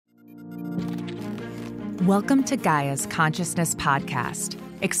Welcome to Gaia's Consciousness Podcast,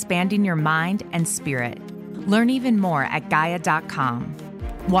 expanding your mind and spirit. Learn even more at Gaia.com.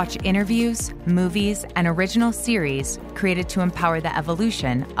 Watch interviews, movies, and original series created to empower the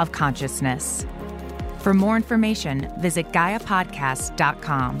evolution of consciousness. For more information, visit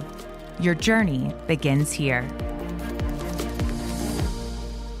GaiaPodcast.com. Your journey begins here.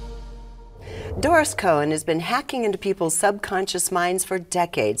 Doris Cohen has been hacking into people's subconscious minds for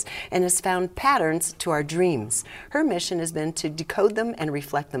decades and has found patterns to our dreams. Her mission has been to decode them and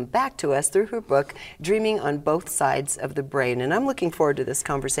reflect them back to us through her book, Dreaming on Both Sides of the Brain. And I'm looking forward to this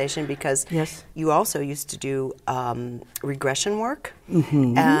conversation because you also used to do regression work.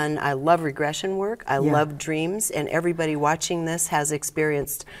 Mm-hmm. And I love regression work. I love dreams, and everybody watching this has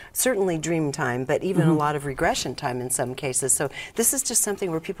experienced certainly dream time, but even a lot of regression time in some cases. So this is just something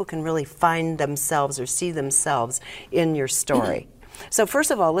where people can really find themselves or see themselves in your story. So first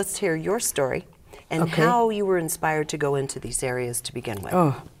of all, let's hear your story and how you were inspired to go into these areas to begin with.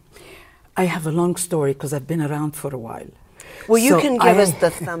 Oh, I have a long story because I've been around for a while. Well, you can give us the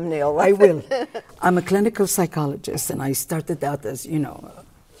thumbnail. I will. I'm a clinical psychologist, and I started out as,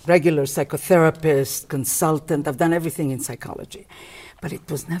 regular psychotherapist, consultant. I've done everything in psychology. But it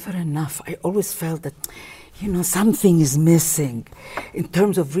was never enough. I always felt that, something is missing in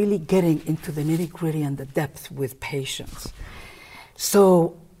terms of really getting into the nitty-gritty and the depth with patients.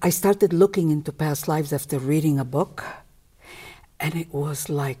 So I started looking into past lives after reading a book. And it was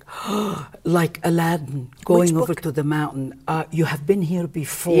like Aladdin going over to the mountain. You have been here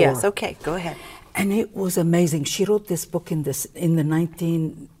before. Yes, okay, go ahead. And it was amazing. She wrote this book in the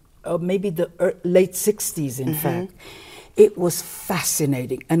late 60s, in fact. It was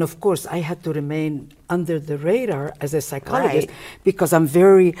fascinating. And of course, I had to remain under the radar as a psychologist because I'm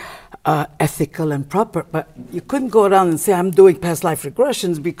very ethical and proper. But you couldn't go around and say, I'm doing past life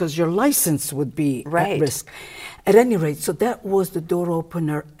regressions because your license would be at risk. At any rate, so that was the door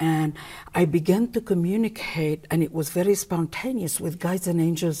opener, and I began to communicate, and it was very spontaneous with guides and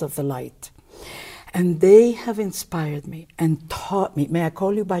angels of the light. And they have inspired me and taught me. May I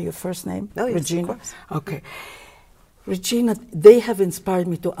call you by your first name? Oh, yes, Regina? Of course. Okay. Regina, they have inspired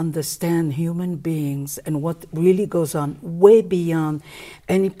me to understand human beings and what really goes on way beyond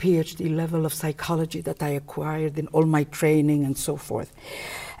any PhD level of psychology that I acquired in all my training and so forth.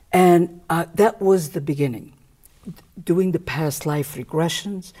 And that was the beginning. Doing the past life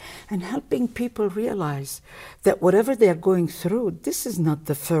regressions and helping people realize that whatever they are going through, this is not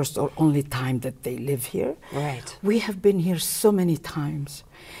the first or only time that they live here. Right. We have been here so many times.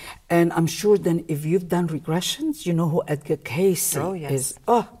 And I'm sure then if you've done regressions, you know who Edgar Cayce is.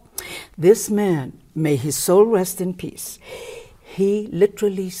 Oh, this man, may his soul rest in peace. He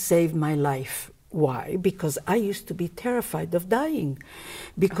literally saved my life. Why? Because I used to be terrified of dying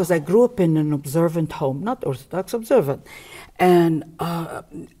because I grew up in an observant home, not Orthodox, observant. And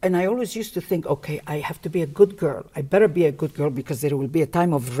I always used to think, okay, I have to be a good girl. I better be a good girl because there will be a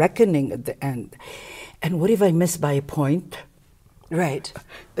time of reckoning at the end. And what if I miss by a point? Right.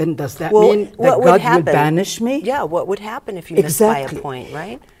 Then does that mean that God will banish me? Yeah, what would happen if you missed by a point,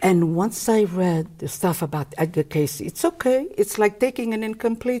 right? And once I read the stuff about Edgar Cayce, it's okay. It's like taking an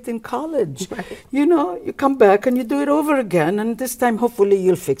incomplete in college. Right. You come back and you do it over again, and this time hopefully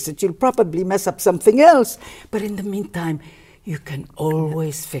you'll fix it. You'll probably mess up something else. But in the meantime, you can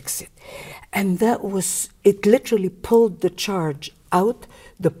always fix it. And it literally pulled the charge out,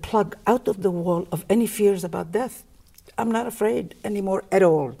 the plug out of the wall of any fears about death. I'm not afraid anymore at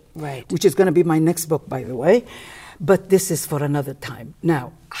all. Right. Which is going to be my next book, by the way. But this is for another time.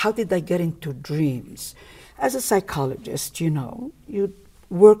 Now, how did I get into dreams? As a psychologist, you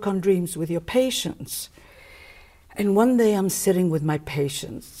work on dreams with your patients. And one day I'm sitting with my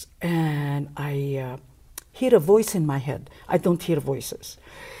patients, and I hear a voice in my head. I don't hear voices.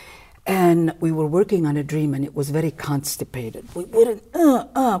 And we were working on a dream, and it was very constipated. We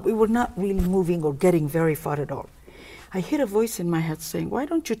were not really moving or getting very far at all. I hear a voice in my head saying, why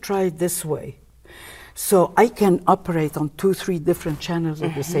don't you try it this way? So I can operate on 2-3 different channels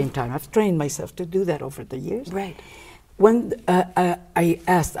at the same time. I've trained myself to do that over the years. Right. When I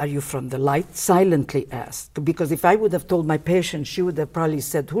asked, are you from the light? Silently asked. Because if I would have told my patient, she would have probably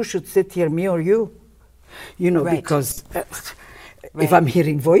said, who should sit here, me or you? Because if I'm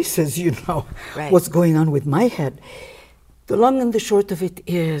hearing voices, what's going on with my head. The long and the short of it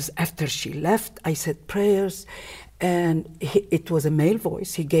is, after she left, I said prayers. And it was a male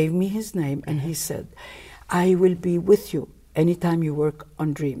voice. He gave me his name, and he said, I will be with you anytime you work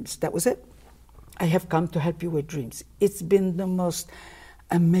on dreams. That was it. I have come to help you with dreams. It's been the most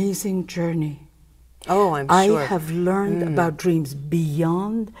amazing journey Oh, I'm I sure. have learned about dreams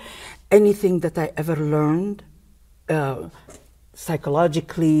beyond anything that I ever learned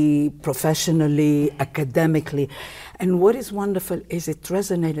psychologically, professionally, academically. And what is wonderful is it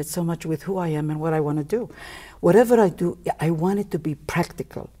resonated so much with who I am and what I want to do. Whatever I do, I want it to be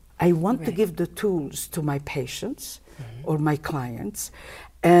practical. I want to give the tools to my patients or my clients,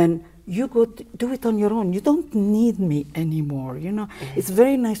 and you go do it on your own. You don't need me anymore. You know, it's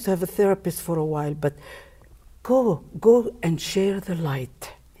very nice to have a therapist for a while, but go and share the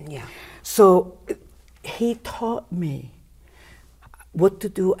light. Yeah. So he taught me what to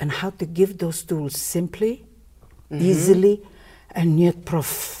do and how to give those tools simply, easily, and yet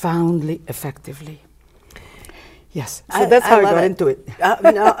profoundly effectively. Yes, so that's how I got into it.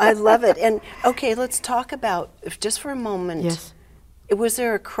 No, I love it. And okay, let's talk about, just for a moment, Yes. was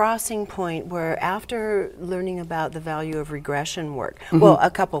there a crossing point where after learning about the value of regression work, well, a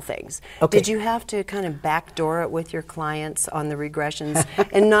couple things. Okay. Did you have to kind of backdoor it with your clients on the regressions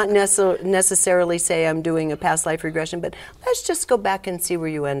and not necessarily say I'm doing a past life regression, but let's just go back and see where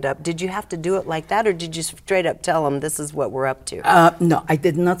you end up. Did you have to do it like that, or did you straight up tell them this is what we're up to? No, I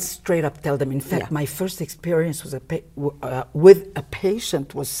did not straight up tell them. In fact, my first experience was with a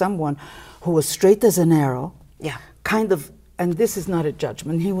patient was someone who was straight as an arrow, kind of. And this is not a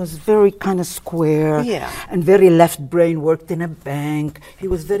judgment. He was very kind of square and very left brain, worked in a bank. He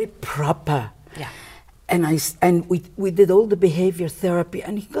was very proper. Yeah. And we did all the behavior therapy,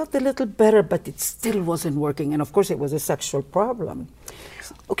 and he got a little better, but it still wasn't working. And of course, it was a sexual problem.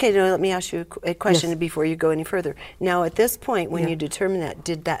 Okay, now let me ask you a question Yes. before you go any further. Now, at this point, when you determined that,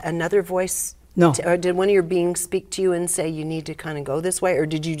 did that another voice, No. or did one of your beings speak to you and say you need to kind of go this way, or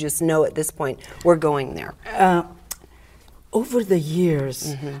did you just know at this point we're going there? Over the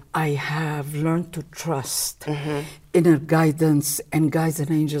years, I have learned to trust inner guidance and guides and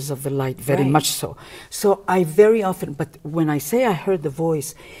angels of the light, very much so. So I very often, but when I say I heard the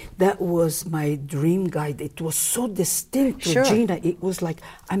voice, that was my dream guide. It was so distinct, Regina. It was like,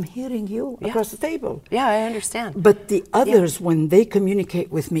 I'm hearing you across the table. Yeah, I understand. But the others, when they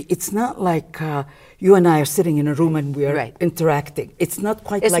communicate with me, it's not like you and I are sitting in a room and we are interacting. It's not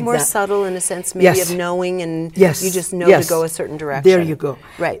quite like that. It's more subtle in a sense, maybe, of knowing, and you just know to go a certain direction. There you go.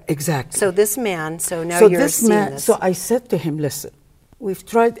 Right. Exactly. So this man, so now So you're this seeing man, this. so I said to him, listen, we've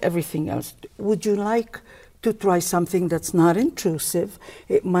tried everything else. Would you like to try something that's not intrusive?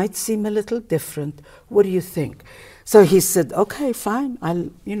 It might seem a little different. What do you think? So he said, okay, fine,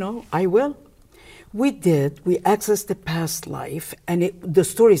 I will. We did. We accessed the past life, and the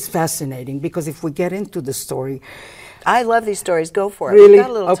story is fascinating because if we get into the story, I love these stories. Go for it. really, We've got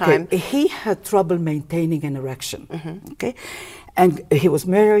a little time. He had trouble maintaining an erection. Okay, and he was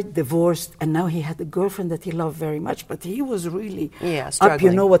married, divorced, and now he had a girlfriend that he loved very much. But he was really up.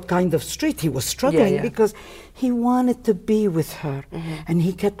 Struggling. You know what kind of street he was struggling because he wanted to be with her, and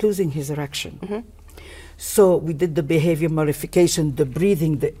he kept losing his erection. So we did the behavior modification, the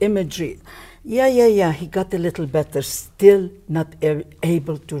breathing, the imagery. Yeah. He got a little better, still not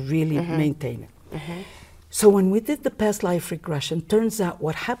able to really maintain it. So when we did the past life regression, turns out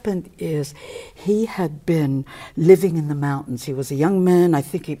what happened is he had been living in the mountains. He was a young man. I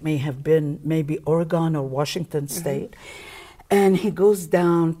think it may have been maybe Oregon or Washington State. And he goes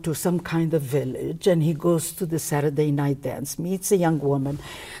down to some kind of village, and he goes to the Saturday night dance, meets a young woman.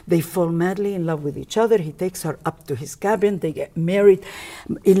 They fall madly in love with each other. He takes her up to his cabin. They get married,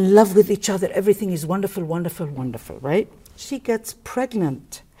 in love with each other. Everything is wonderful, wonderful, wonderful, right? She gets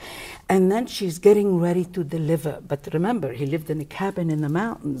pregnant, and then she's getting ready to deliver. But remember, he lived in a cabin in the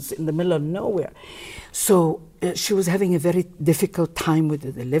mountains, in the middle of nowhere. So she was having a very difficult time with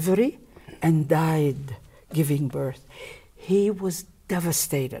the delivery and died giving birth. He was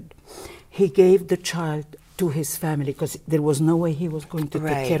devastated. He gave the child to his family because there was no way he was going to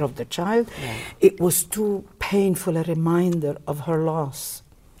take care of the child. It was too painful a reminder of her loss.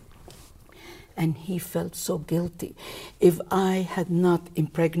 And he felt so guilty. If I had not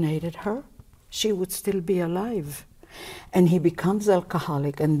impregnated her, she would still be alive. And he becomes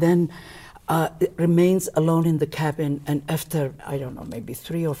alcoholic and then remains alone in the cabin, and after, I don't know, maybe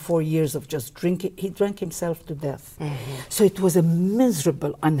 3 or 4 years of just drinking, he drank himself to death. So it was a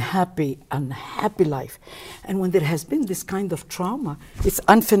miserable, unhappy life. And when there has been this kind of trauma, it's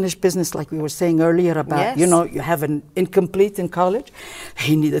unfinished business, like we were saying earlier about, you have an incomplete in college.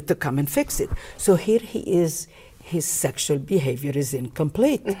 He needed to come and fix it. So here he is, his sexual behavior is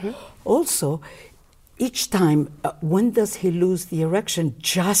incomplete. Also, each time, when does he lose the erection?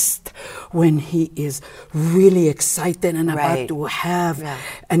 Just when he is really excited and about to have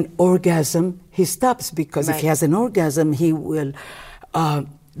an orgasm, he stops, because if he has an orgasm, he will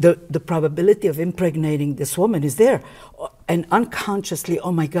the probability of impregnating this woman is there. And unconsciously,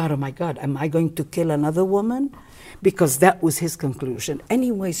 oh my God, am I going to kill another woman? Because that was his conclusion.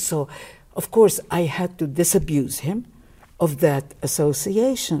 Anyway, so of course I had to disabuse him of that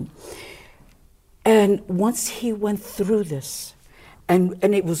association. And once he went through this, and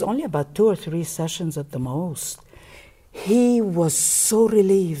it was only about 2 or 3 sessions at the most, he was so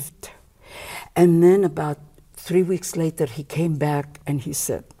relieved. And then about 3 weeks later, he came back and he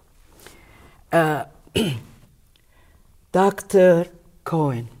said, Dr.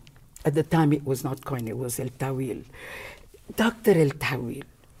 Cohen, at the time it was not Cohen, it was El Tawil. Dr. El Tawil,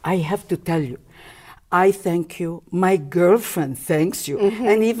 I have to tell you, I thank you, my girlfriend thanks you,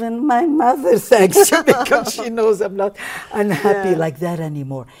 and even my mother thanks you because she knows I'm not unhappy like that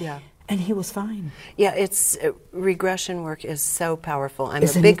anymore. Yeah. And he was fine. Yeah, it's regression work is so powerful. I'm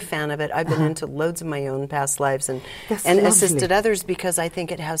a big fan of it. I've been into loads of my own past lives and assisted others because I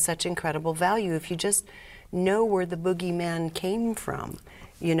think it has such incredible value if you just know where the boogeyman came from.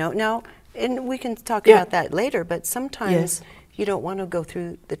 You know, now, and we can talk about that later, but sometimes you don't want to go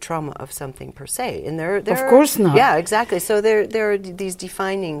through the trauma of something per se. And there of course not. Yeah, exactly. So there are these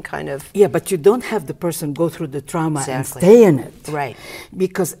defining kind of... Yeah, but you don't have the person go through the trauma and stay in it. Right.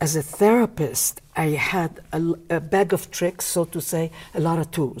 Because as a therapist, I had a bag of tricks, so to say, a lot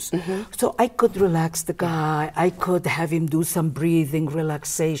of tools. So I could relax the guy, I could have him do some breathing,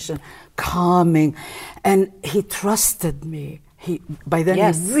 relaxation, calming, and he trusted me. By then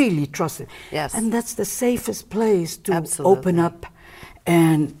he really trusted. Yes. And that's the safest place to open up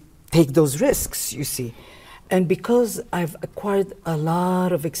and take those risks, you see. And because I've acquired a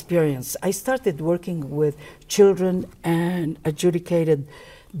lot of experience, I started working with children and adjudicated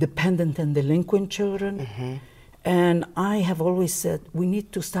dependent and delinquent children. And I have always said, we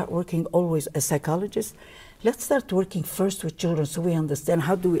need to start working always as psychologists. Let's start working first with children so we understand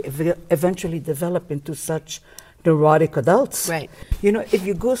how do we eventually develop into such neurotic adults. Right. You know, if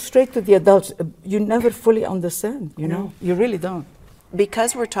you go straight to the adults, you never fully understand, you know? You really don't.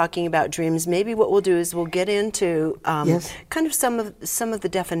 Because we're talking about dreams, maybe what we'll do is we'll get into kind of some of the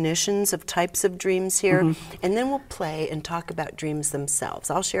definitions of types of dreams here, and then we'll play and talk about dreams themselves.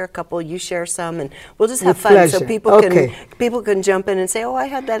 I'll share a couple, you share some, and we'll just have fun so people can jump in and say, oh, I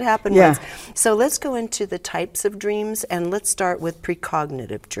had that happen once. So let's go into the types of dreams, and let's start with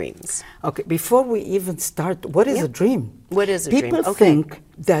precognitive dreams. Okay, before we even start, what is a dream? What is a dream? People think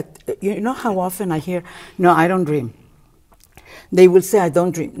that, you know how often I hear, no, I don't dream. They will say, I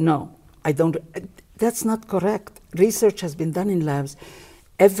don't dream. No, I don't. That's not correct. Research has been done in labs.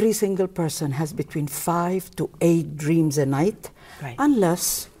 Every single person has between 5 to 8 dreams a night,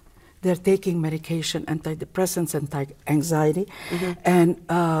 unless they're taking medication, antidepressants, anti-anxiety, and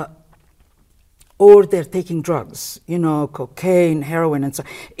or they're taking drugs, you know, cocaine, heroin, and so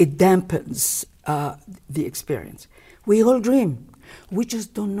it dampens the experience. We all dream. We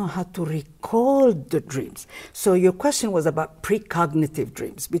just don't know how to recall the dreams. So your question was about precognitive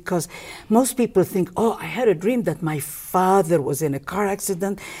dreams, because most people think, oh, I had a dream that my father was in a car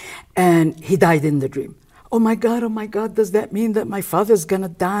accident and he died in the dream. Oh my God, does that mean that my father's gonna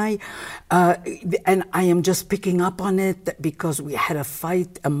die? And I am just picking up on it because we had a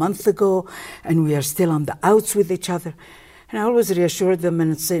fight a month ago and we are still on the outs with each other. And I always reassure them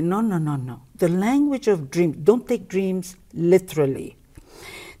and say, no. The language of dreams, don't take dreams literally.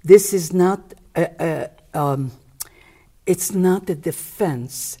 This is not it's not a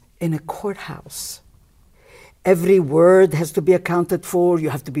defense in a courthouse. Every word has to be accounted for. You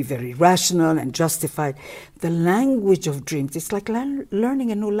have to be very rational and justified. The language of dreams, it's like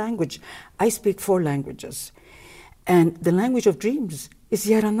learning a new language. I speak 4 languages. And the language of dreams is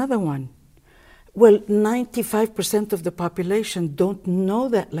yet another one. Well, 95% of the population don't know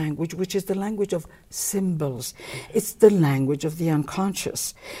that language, which is the language of symbols. It's the language of the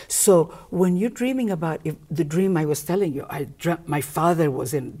unconscious. So when you're dreaming about the dream I was telling you, I dreamt my father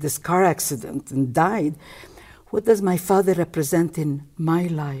was in this car accident and died. What does my father represent in my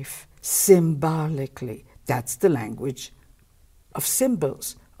life symbolically? That's the language of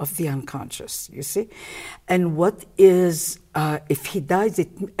symbols, of the unconscious, you see? And what is, if he dies,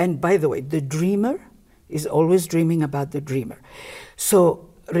 and by the way, the dreamer is always dreaming about the dreamer. So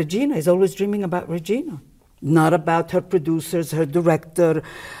Regina is always dreaming about Regina, not about her producers, her director,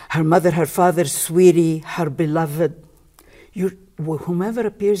 her mother, her father, sweetie, her beloved. Whomever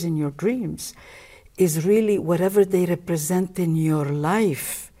appears in your dreams is really whatever they represent in your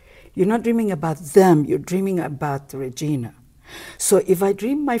life. You're not dreaming about them, you're dreaming about Regina. So if I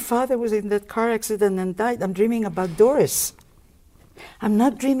dream my father was in that car accident and died, I'm dreaming about Doris. I'm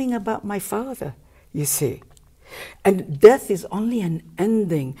not dreaming about my father, you see. And death is only an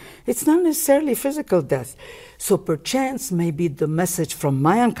ending. It's not necessarily physical death. So perchance maybe the message from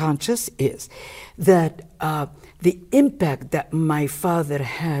my unconscious is that the impact that my father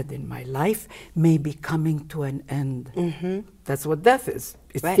had in my life may be coming to an end. Mm-hmm. That's what death is.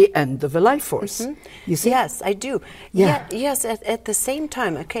 It's the end of a life force. Mm-hmm. You see? Yes, I do. Yeah. Yes. At the same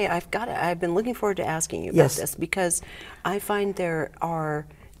time, okay, I've been looking forward to asking you about this, because I find there are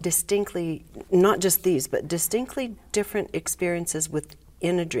distinctly, not just these, but distinctly different experiences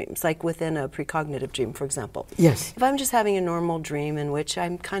within a dream, like within a precognitive dream, for example. Yes. If I'm just having a normal dream in which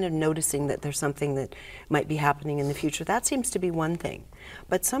I'm kind of noticing that there's something that might be happening in the future, that seems to be one thing.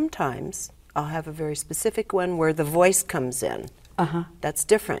 But sometimes I'll have a very specific one where the voice comes in. Uh-huh. That's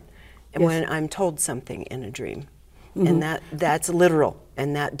different. And when I'm told something in a dream. Mm-hmm. And that's literal,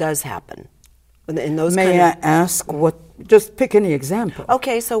 and that does happen. In those May I ask what, just pick any example.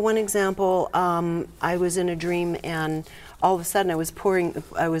 Okay, so one example, I was in a dream, and all of a sudden I was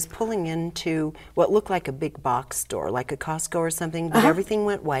pulling into what looked like a big box store, like a Costco or something, but everything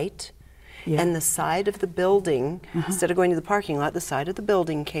went white. Yeah. And the side of the building, instead of going to the parking lot, the side of the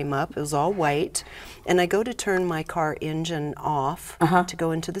building came up. It was all white. And I go to turn my car engine off to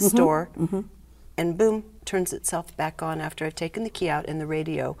go into the store, and boom, turns itself back on after I've taken the key out, and the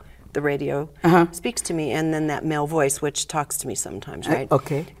radio speaks to me, and then that male voice, which talks to me sometimes, right?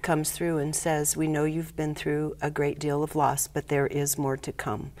 Comes through and says, "We know you've been through a great deal of loss, but there is more to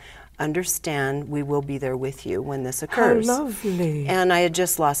come. Understand, we will be there with you when this occurs." How lovely. And I had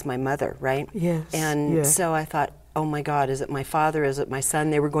just lost my mother, right? Yes. And so I thought, oh my God, is it my father? Is it my son?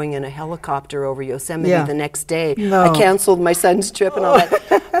 They were going in a helicopter over Yosemite the next day. No. I canceled my son's trip and all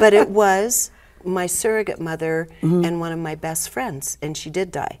that. But it was my surrogate mother and one of my best friends, and she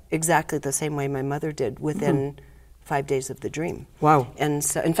did die exactly the same way my mother did within 5 days of the dream. Wow. And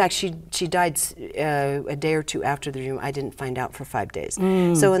so, in fact, she died a day or two after the dream. I didn't find out for 5 days.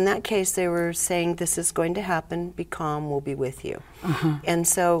 So in that case, they were saying, this is going to happen, be calm, we'll be with you. And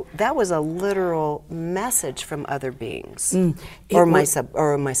so that was a literal message from other beings, or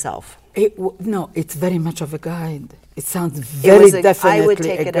myself. No, it's very much of a guide. It sounds very definitely I would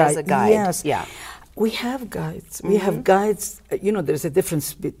take it as a guide. Yes. Yeah. We have guides. We have guides. You know, there's a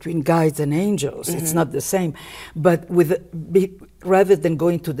difference between guides and angels. It's not the same. But rather than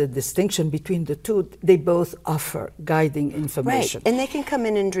going to the distinction between the two, they both offer guiding information. Right. And they can come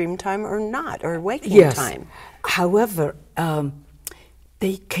in dream time or not, or waking time. However,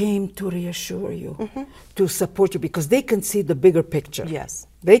 they came to reassure you, to support you, because they can see the bigger picture. Yes.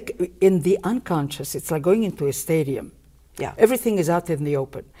 In the unconscious, it's like going into a stadium. Yeah. Everything is out in the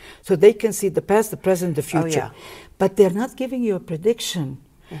open. So they can see the past, the present, the future. Oh, yeah. But they're not giving you a prediction.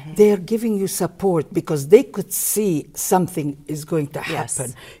 They are giving you support, because they could see something is going to happen.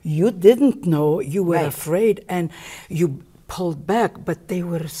 Yes. You didn't know, you were afraid, and you pulled back, but they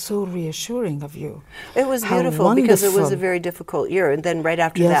were so reassuring of you. It was beautiful, because it was a very difficult year. And then right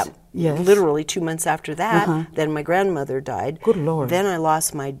after that, literally 2 months after that, then my grandmother died. Good Lord. Then I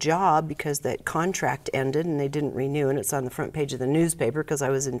lost my job because that contract ended and they didn't renew, and it's on the front page of the newspaper because I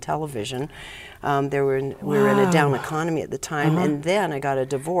was in television. We were in a down economy at the time, and then I got a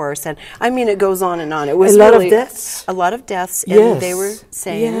divorce, and I mean, it goes on and on. It was a lot of deaths. A lot of deaths, and they were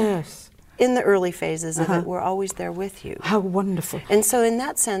saying. Yes. In the early phases of it, we're always there with you. How wonderful. And so in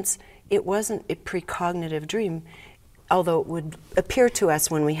that sense, it wasn't a precognitive dream, although it would appear to us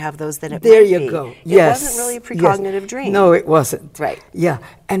when we have those that it there might you be. go. It wasn't really a precognitive dream. No, it wasn't. Right. Yeah.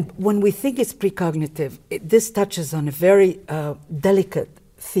 And when we think it's precognitive, this touches on a very delicate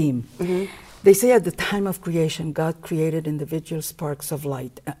theme. They say at the time of creation, God created individual sparks of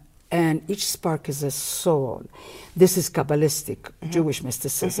light. And each spark is a soul. This is Kabbalistic, Jewish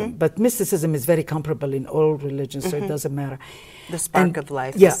mysticism. But mysticism is very comparable in all religions, so it doesn't matter. The spark of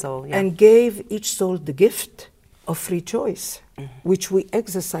life, the soul. Yeah. And gave each soul the gift of free choice, which we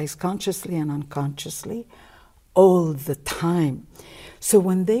exercise consciously and unconsciously all the time. So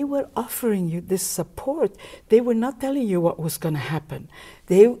when they were offering you this support, they were not telling you what was going to happen.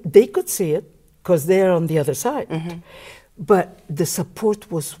 They could see it, because they're on the other side. But the support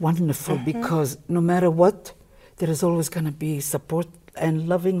was wonderful, because no matter what, there is always going to be support and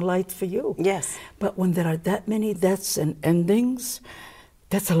loving light for you. Yes. But when there are that many deaths and endings,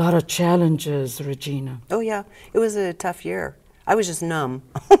 that's a lot of challenges, Regina. Oh, yeah. It was a tough year. I was just numb.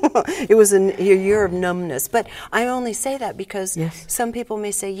 It was a year of numbness. But I only say that because some people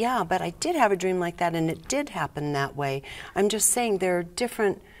may say, yeah, but I did have a dream like that, and it did happen that way. I'm just saying there are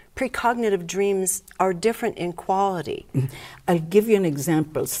different. Precognitive dreams are different in quality. I'll give you an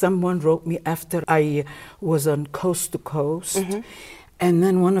example. Someone wrote me after I was on Coast to Coast, And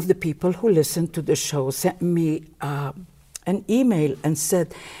then one of the people who listened to the show sent me an email and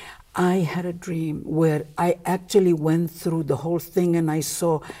said, I had a dream where I actually went through the whole thing and I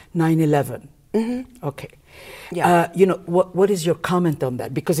saw 9/11. Okay. Yeah. What is your comment on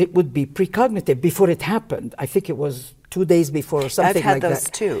that? Because it would be precognitive before it happened. I think it was 2 days before or something like that. I've had those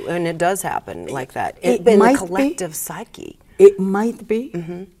too, and it does happen like that. It in might the collective psyche. It might be,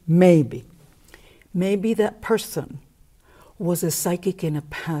 maybe. Maybe that person was a psychic in a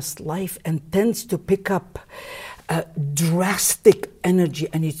past life and tends to pick up drastic energy,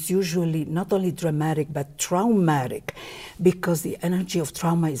 and it's usually not only dramatic but traumatic, because the energy of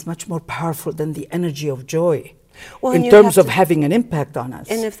trauma is much more powerful than the energy of joy. Well, in terms of having an impact on us.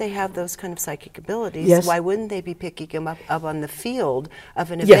 And if they have those kind of psychic abilities, Yes. why wouldn't they be picking them up on the field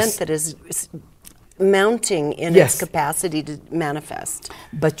of an event Yes. that is mounting in Yes. its capacity to manifest?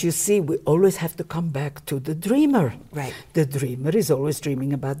 But you see, we always have to come back to the dreamer. Right. The dreamer is always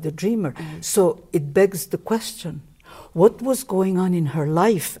dreaming about the dreamer. So it begs the question, what was going on in her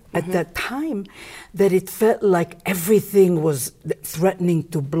life at that time that it felt like everything was threatening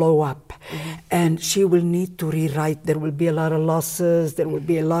to blow up? And she will need to rewrite. There will be a lot of losses. There will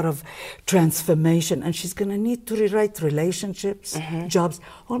be a lot of transformation. And she's going to need to rewrite relationships, jobs,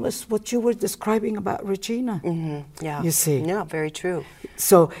 almost what you were describing about Regina. Yeah. You see? Yeah, very true.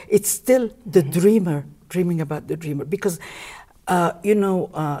 So it's still the dreamer dreaming about the dreamer. Because,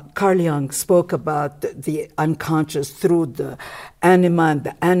 Carl Jung spoke about the unconscious through the anima and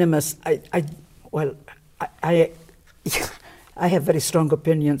the animus. I have very strong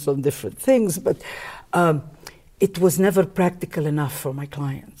opinions on different things, but it was never practical enough for my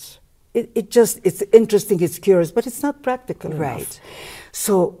clients. It's interesting, it's curious, but it's not practical enough. Right.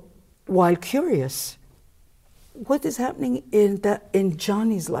 So while curious, what is happening in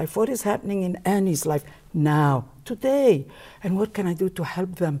Johnny's life? What is happening in Annie's life now, today? And what can I do to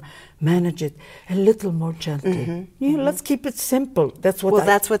help them manage it a little more gently? Let's keep it simple. That's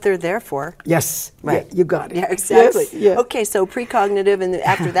what they're there for. Yes, Right. Yeah, you got it. Yeah, exactly. Yes, yeah. Okay, so precognitive, and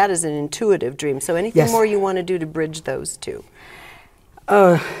after that is an intuitive dream. So anything Yes. more you want to do to bridge those two?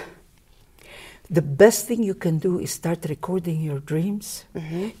 The best thing you can do is start recording your dreams.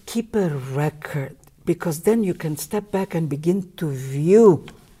 Keep a record, because then you can step back and begin to view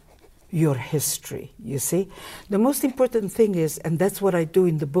your history, you see? The most important thing is, and that's what I do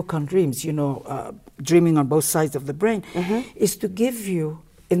in the book on dreams, Dreaming on Both Sides of the Brain, is to give you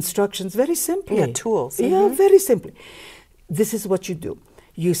instructions very simply. Yeah, tools. Yeah, very simply. This is what you do.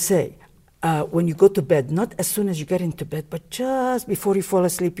 You say, when you go to bed, not as soon as you get into bed, but just before you fall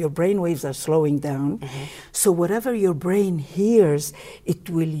asleep, your brain waves are slowing down. So whatever your brain hears, it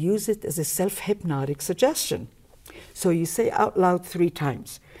will use it as a self-hypnotic suggestion. So you say out loud 3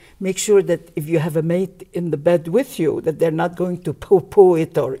 times. Make sure that if you have a mate in the bed with you, that they're not going to poo-poo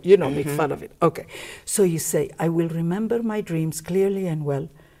it or, make fun of it. Okay. So you say, I will remember my dreams clearly and well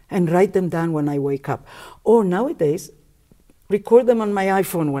and write them down when I wake up. Or nowadays, record them on my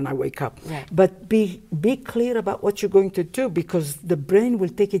iPhone when I wake up. Right. But be clear about what you're going to do, because the brain will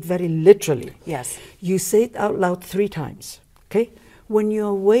take it very literally. Yes. You say it out loud 3 times, okay? When you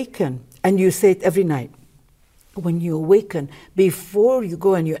awaken, and you say it every night, when you awaken, before you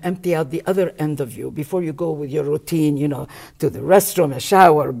go and you empty out the other end of you, before you go with your routine, to the restroom, a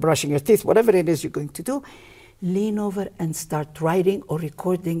shower, brushing your teeth, whatever it is you're going to do, lean over and start writing or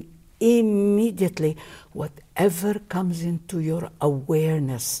recording immediately whatever comes into your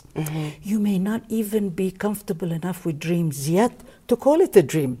awareness. You may not even be comfortable enough with dreams yet to call it a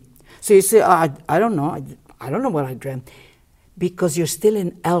dream. So you say, I don't know. I don't know what I dreamt. Because you're still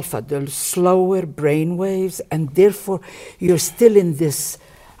in alpha, the slower brain waves, and therefore you're still in this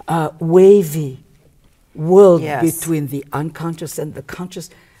wavy world between the unconscious and the conscious.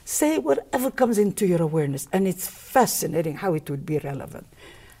 Say whatever comes into your awareness, and it's fascinating how it would be relevant.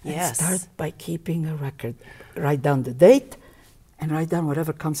 Yes. And start by keeping a record. Write down the date, and write down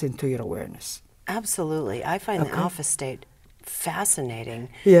whatever comes into your awareness. Absolutely. I find the alpha state fascinating.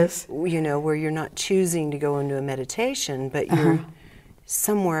 Yes. Where you're not choosing to go into a meditation, but you're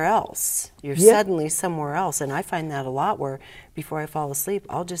somewhere else. You're suddenly somewhere else. And I find that a lot, where before I fall asleep,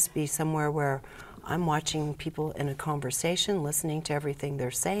 I'll just be somewhere where I'm watching people in a conversation, listening to everything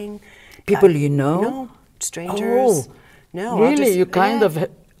they're saying. People you know? No, strangers. Oh, no. really? You kind of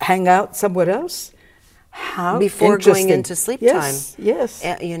hang out somewhere else? How before going interesting. into sleep Yes, time. yes.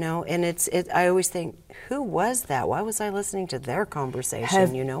 And I always think, who was that? Why was I listening to their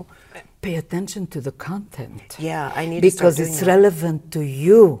conversation, Pay attention to the content. Yeah, I need to start because doing it's that. relevant to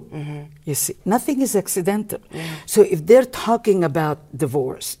you. You see, nothing is accidental. So if they're talking about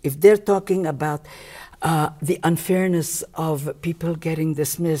divorce, if they're talking about the unfairness of people getting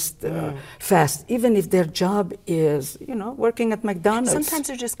dismissed fast, even if their job is, working at McDonald's. Sometimes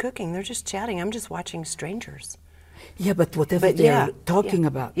they're just cooking, they're just chatting. I'm just watching strangers. Yeah, but whatever they're talking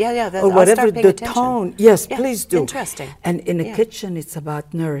about. Yeah, or whatever the attention. tone. Yes, Yeah, please do. interesting. And in a kitchen, it's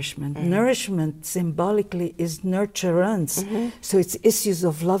about nourishment. Nourishment symbolically is nurturance. So it's issues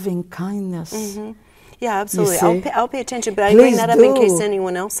of loving kindness. Yeah, absolutely. I'll pay attention, but I Please bring that up in do. case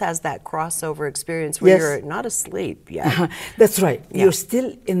anyone else has that crossover experience where you're not asleep yet. That's right. You're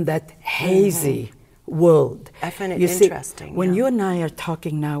still in that hazy world. I find it See, interesting. when you and I are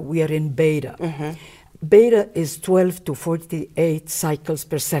talking now, we are in beta. Beta is 12 to 48 cycles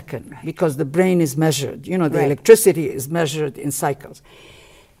per second because the brain is measured. The electricity is measured in cycles.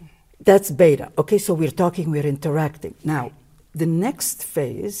 That's beta. Okay, so we're talking, we're interacting. Now, the next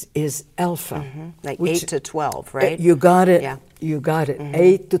phase is alpha. Like 8 to 12, right? You got it. Yeah. You got it.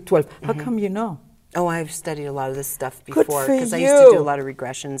 8 to 12. How come you know? Oh, I've studied a lot of this stuff Good before for because I used to do a lot of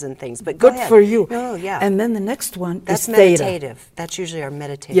regressions and things. But go Good ahead. for you. No, yeah. And then the next one That's is theta. meditative. That's usually our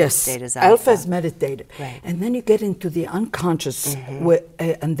meditative state is alpha. Alpha is meditative. Right. And then you get into the unconscious,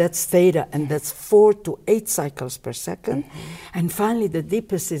 and that's theta, and that's 4 to 8 cycles per second. And finally, the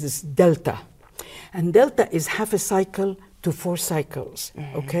deepest is delta. And delta is half a cycle to 4 cycles,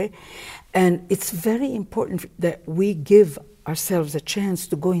 okay? And it's very important that we give ourselves a chance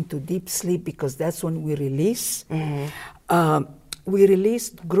to go into deep sleep because that's when we release. We release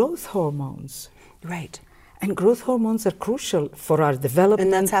growth hormones. Right. And growth hormones are crucial for our development.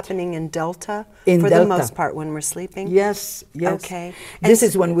 And that's happening in delta In for delta. the most part when we're sleeping? Yes. Okay. This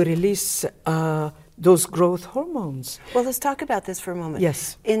is when we release those growth hormones. Well, let's talk about this for a moment.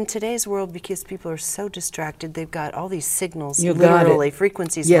 Yes. In today's world, because people are so distracted, they've got all these signals, You got literally, it.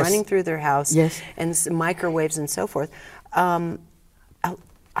 frequencies Yes. running through their house, Yes. and microwaves and so forth.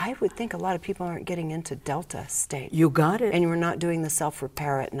 I would think a lot of people aren't getting into delta state. You got it. And we're not doing the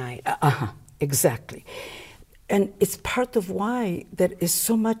self-repair at night. Exactly. And it's part of why there is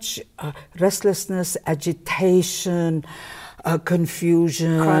so much restlessness, agitation,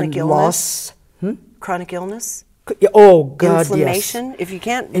 confusion, Chronic illness. loss. Chronic illness? Oh, God, Inflammation? yes. If you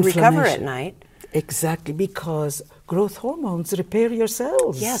can't recover at night. Exactly, because growth hormones repair your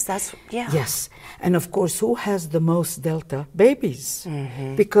cells. Yes, Yes, and of course, who has the most delta? Babies,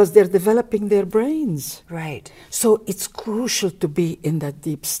 because they're developing their brains. Right. So it's crucial to be in that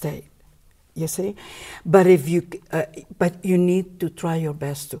deep state. You see, but you need to try your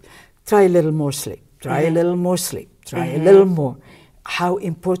best to try a little more sleep. Try a little more sleep. Try a little more. How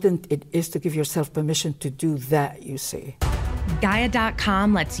important it is to give yourself permission to do that, you see.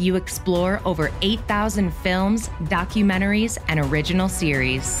 Gaia.com lets you explore over 8,000 films, documentaries, and original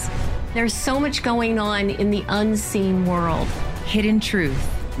series. There's so much going on in the unseen world. Hidden truth.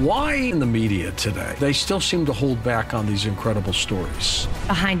 Why in the media today, they still seem to hold back on these incredible stories?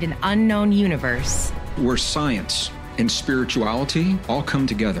 Behind an unknown universe. Where science and spirituality all come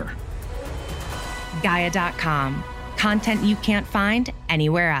together. Gaia.com. Content you can't find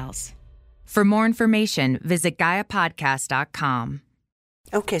anywhere else. For more information, visit GaiaPodcast.com.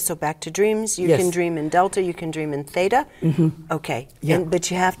 Okay, so back to dreams. You Yes. can dream in delta, you can dream in theta. Okay, Yeah. but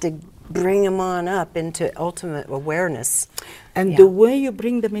you have to bring them on up into ultimate awareness. And the way you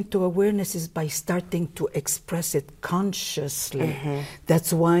bring them into awareness is by starting to express it consciously.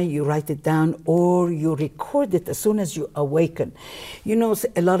 That's why you write it down or you record it as soon as you awaken. You know,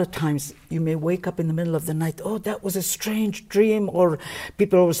 a lot of times you may wake up in the middle of the night, oh, that was a strange dream, or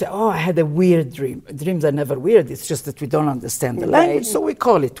people always say, oh, I had a weird dream. Dreams are never weird, it's just that we don't understand the language, so we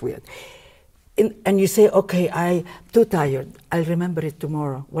call it weird. And you say, okay, I'm too tired, I'll remember it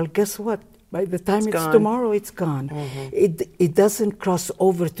tomorrow. Well, guess what? By the time it's gone. tomorrow, it's gone. It doesn't cross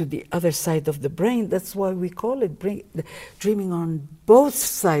over to the other side of the brain. That's why we call it dreaming on both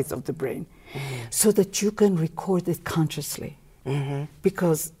sides of the brain, so that you can record it consciously.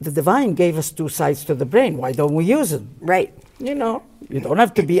 Because the divine gave us 2 sides to the brain. Why don't we use them? Right. You know, you don't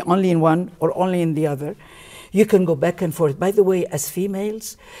have to be only in one or only in the other. You can go back and forth. By the way, as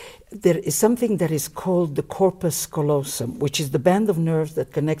females, there is something that is called the corpus callosum, which is the band of nerves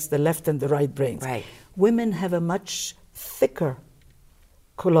that connects the left and the right brains. Right. Women have a much thicker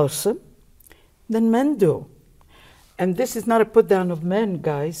callosum than men do. And this is not a put down of men,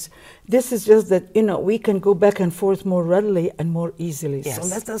 guys. This is just that, you know, we can go back and forth more readily and more easily. Yes. So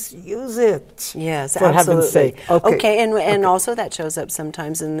let us use it. Yes, for absolutely. heaven's sake. Okay, and also that shows up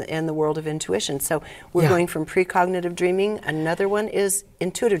sometimes in the world of intuition. So we're Yeah. going from precognitive dreaming. Another one is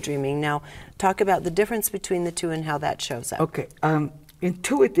intuitive dreaming. Now, talk about the difference between the two and how that shows up. Okay.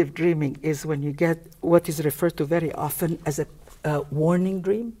 Intuitive dreaming is when you get what is referred to very often as a warning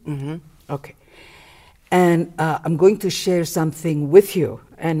dream. Okay. And I'm going to share something with you,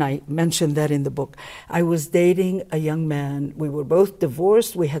 and I mentioned that in the book. I was dating a young man. We were both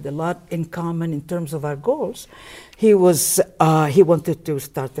divorced. We had a lot in common in terms of our goals. He wanted to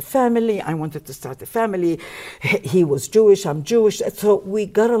start a family. I wanted to start a family. He was Jewish. I'm Jewish. So we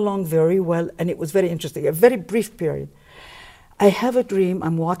got along very well, and it was very interesting. A very brief period. I have a dream.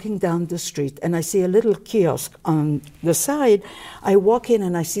 I'm walking down the street, and I see a little kiosk on the side. I walk in,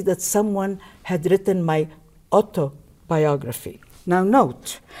 and I see that someone had written my autobiography. Now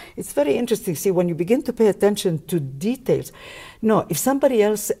note, it's very interesting. See, when you begin to pay attention to details, no, if somebody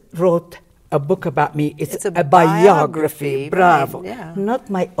else wrote a book about me, it's a biography. Bravo. Right, yeah. Not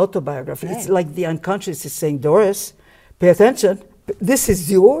my autobiography. Right. It's like the unconscious is saying, Doris, pay attention. This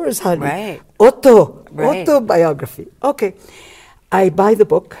is yours, honey. Right. Autobiography. Okay. I buy the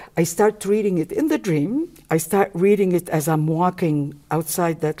book. I start reading it in the dream. I start reading it as I'm walking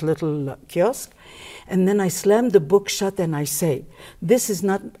outside that little kiosk. And then I slam the book shut and I say, this is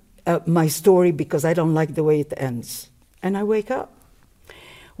not my story because I don't like the way it ends. And I wake up.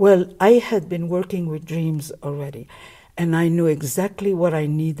 Well, I had been working with dreams already. And I knew exactly what I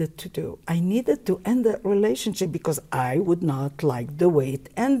needed to do. I needed to end that relationship because I would not like the way it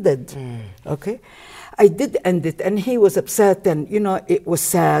ended. Okay? I did end it, and he was upset, and, it was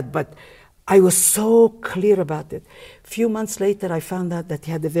sad, but I was so clear about it. A few months later, I found out that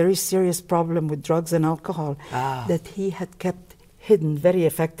he had a very serious problem with drugs and alcohol that he had kept hidden very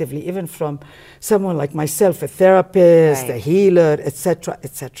effectively, even from someone like myself, a therapist, a healer, etc.,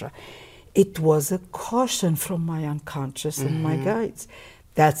 etc. It was a caution from my unconscious and my guides.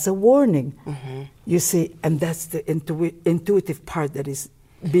 That's a warning, you see, and that's the intuitive part that is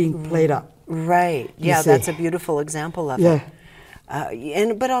being played up. Right. Yeah, that's a beautiful example of it.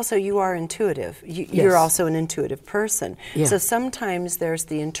 But also you are intuitive. You're also an intuitive person. Yeah. So sometimes there's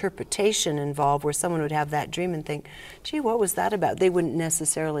the interpretation involved where someone would have that dream and think, gee, what was that about? They wouldn't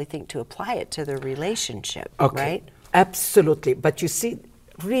necessarily think to apply it to their relationship, right? Absolutely. But you see,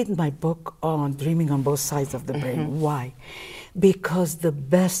 read my book on dreaming on both sides of the brain. Why? Because the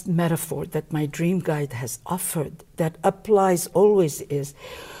best metaphor that my dream guide has offered that applies always is,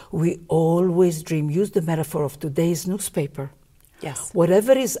 we always dream. Use the metaphor of today's newspaper. Yes.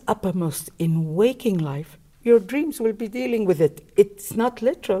 Whatever is uppermost in waking life, your dreams will be dealing with it. It's not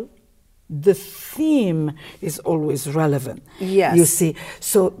literal. The theme is always relevant. Yes. You see,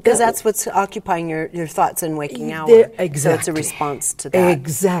 so because that's what's occupying your thoughts in waking hour. Exactly. So it's a response to that.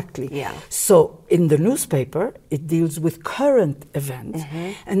 Exactly. Yeah. So in the newspaper, it deals with current events,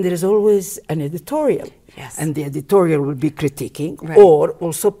 and there is always an editorial. Yes. And the editorial will be critiquing or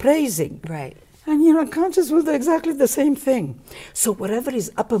also praising. Right. And your unconscious will do exactly the same thing. So whatever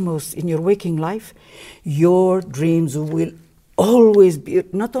is uppermost in your waking life, your dreams will always be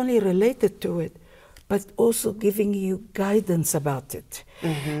not only related to it, but also giving you guidance about it.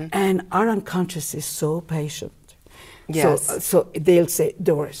 And our unconscious is so patient. Yes. So they'll say,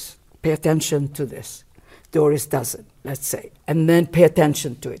 Doris, pay attention to this. Doris doesn't, let's say, and then pay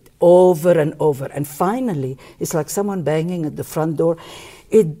attention to it over and over. And finally, it's like someone banging at the front door.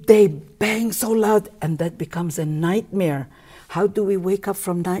 They bang so loud, and that becomes a nightmare. How do we wake up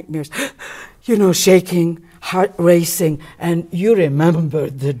from nightmares? Shaking, heart racing, and you remember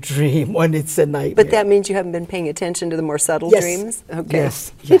the dream when it's a nightmare. But that means you haven't been paying attention to the more subtle dreams? Okay.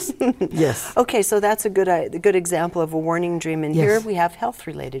 Yes. Okay, so that's a good example of a warning dream. And here we have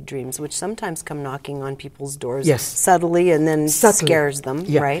health-related dreams, which sometimes come knocking on people's doors subtly and then scares them,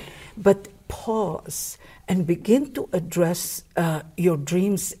 right? But pause and begin to address your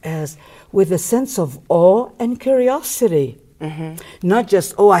dreams as with a sense of awe and curiosity. Not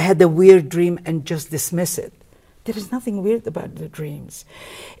just, I had a weird dream and just dismiss it. There is nothing weird about the dreams.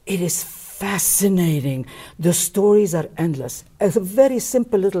 It is fascinating. The stories are endless. As a very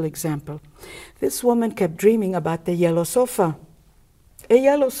simple little example, this woman kept dreaming about the yellow sofa. A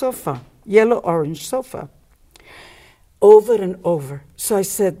yellow sofa, yellow-orange sofa, over and over. So I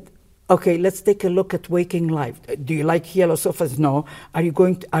said, okay, let's take a look at waking life. Do you like yellow sofas? No. Are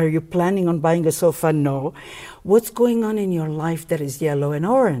you planning on buying a sofa? No. What's going on in your life that is yellow and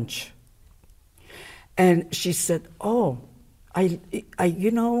orange? And she said, I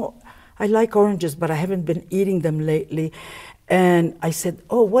like oranges, but I haven't been eating them lately. And I said,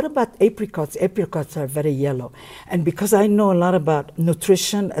 what about apricots? Apricots are very yellow. And because I know a lot about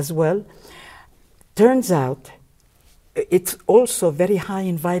nutrition as well, turns out it's also very high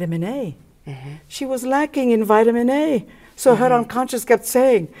in vitamin A. She was lacking in vitamin A. So her unconscious kept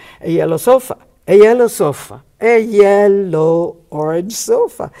saying, a yellow sofa, a yellow sofa, a yellow-orange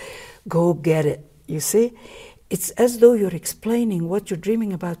sofa. Go get it, you see? It's as though you're explaining what you're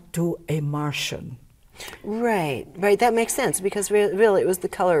dreaming about to a Martian. Right. That makes sense because really it was the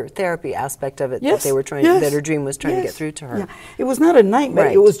color therapy aspect of it Yes, that they were trying, yes, that her dream was trying to get yes, through to her. Yeah. It was not a nightmare.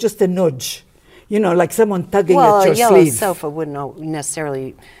 Right. It was just a nudge, like someone tugging Well, at a your yellow sleeve. sofa wouldn't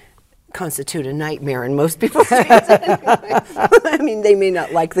necessarily constitute a nightmare in most people's dreams. I mean, they may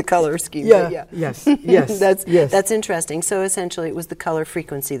not like the color scheme. Yeah. But yeah. Yes. Yes. That's interesting. So essentially, it was the color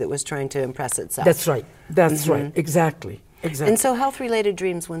frequency that was trying to impress itself. That's right. That's right. Exactly. And so, health-related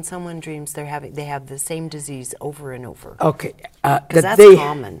dreams, when someone dreams, they have the same disease over and over. Okay. Because that's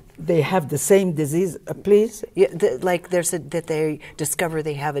common. They have the same disease, please? Yeah, that they discover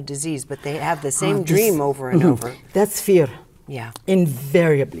they have a disease, but they have the same dream over and over. That's fear. Yeah.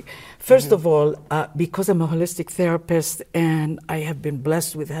 Invariably. First of all, because I'm a holistic therapist and I have been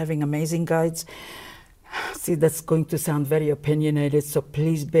blessed with having amazing guides, see, that's going to sound very opinionated, so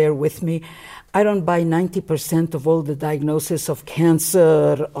please bear with me. I don't buy 90% of all the diagnosis of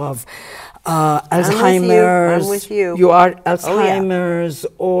cancer, of Alzheimer's. I'm with you. You are Alzheimer's,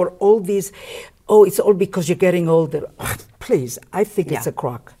 or all these, it's all because you're getting older. Please, I think it's a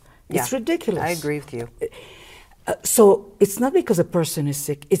crock. It's ridiculous. I agree with you. So it's not because a person is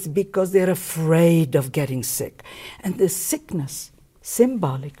sick, it's because they're afraid of getting sick. And the sickness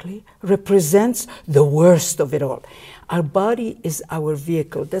symbolically represents the worst of it all. Our body is our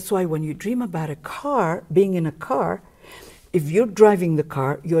vehicle. That's why when you dream about a car, being in a car, if you're driving the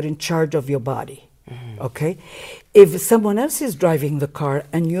car, you're in charge of your body, okay? If someone else is driving the car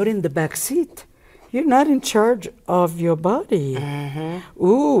and you're in the back seat, you're not in charge of your body.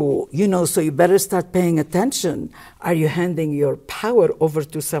 Ooh, so you better start paying attention. Are you handing your power over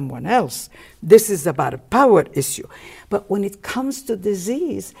to someone else? This is about a power issue. But when it comes to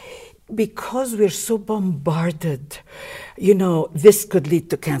disease, because we're so bombarded, this could lead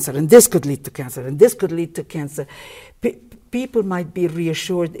to cancer, and this could lead to cancer, and this could lead to cancer. People might be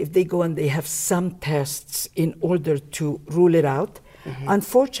reassured if they go and they have some tests in order to rule it out.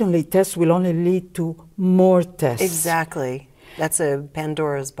 Unfortunately, tests will only lead to more tests. Exactly. That's a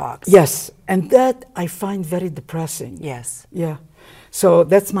Pandora's box. Yes, and that I find very depressing. Yes. Yeah. So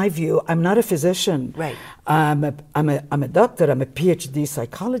that's my view. I'm not a physician. Right. I'm a doctor. I'm a PhD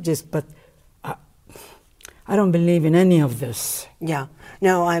psychologist, but I don't believe in any of this. Yeah.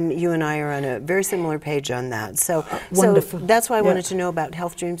 No, you and I are on a very similar page on that. So wonderful. That's why I wanted to know about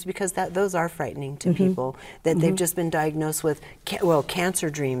health dreams, because those are frightening to people, that they've just been diagnosed with, cancer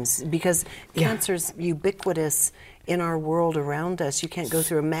dreams, because cancer's ubiquitous in our world around us. You can't go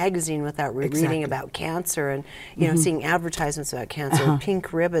through a magazine without reading about cancer and, seeing advertisements about cancer,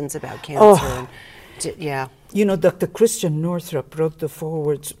 pink ribbons about cancer. Dr. Christian Northrup wrote the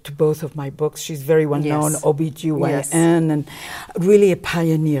forewords to both of my books. She's very well known, OBGYN, and really a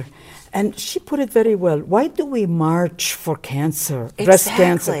pioneer. And she put it very well. Why do we march for cancer, breast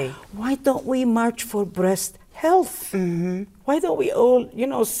cancer? Why don't we march for breast health? Why don't we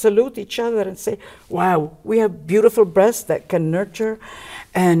all, salute each other and say, wow, we have beautiful breasts that can nurture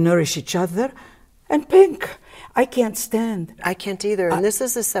and nourish each other, and pink. I can't stand. I can't either. And this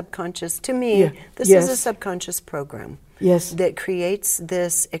is a subconscious, to me, this is a subconscious program. Yes. That creates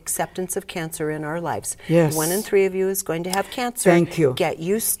this acceptance of cancer in our lives. Yes. 1 in 3 of you is going to have cancer. Thank you. Get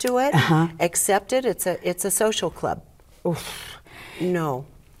used to it. Accept it. It's a social club. Oof. No.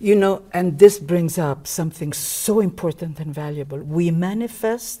 And this brings up something so important and valuable. We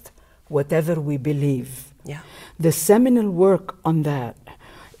manifest whatever we believe. Yeah. The seminal work on that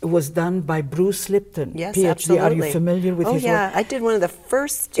was done by Bruce Lipton, yes, PhD. Absolutely. Are you familiar with his work? I did one of the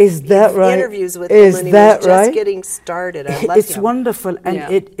first interviews with him when he was just getting started. I love It's wonderful, and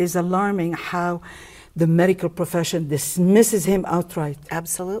it is alarming how the medical profession dismisses him outright.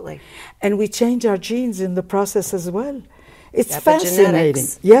 Absolutely. And we change our genes in the process as well. It's fascinating.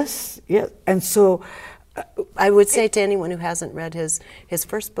 Yes. And so I would say to anyone who hasn't read his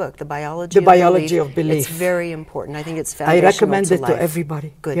first book, The Biology of Belief, it's very important. I think it's foundational. I recommend to it life. to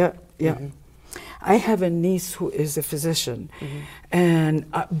everybody. Good. Yeah. I have a niece who is a physician, and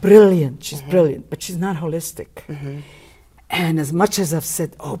brilliant. She's brilliant, but she's not holistic. And as much as I've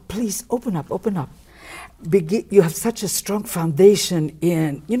said, oh, please, open up. You have such a strong foundation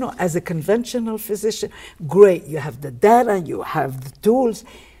in, as a conventional physician, great, you have the data, you have the tools.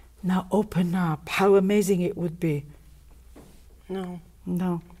 Now open up. How amazing it would be. No.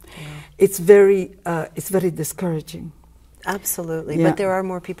 It's very discouraging. Absolutely. Yeah. But there are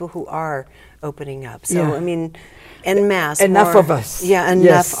more people who are opening up. So, en masse. Enough of us. Yeah,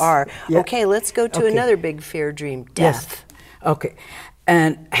 enough are. Yeah. Okay, let's go to another big fear dream, death. Yes. Okay.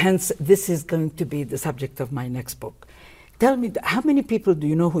 And hence, this is going to be the subject of my next book. Tell me, how many people do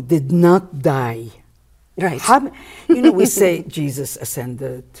you know who did not die? Right. We say Jesus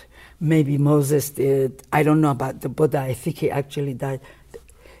ascended, maybe Moses did. I don't know about the Buddha. I think he actually died.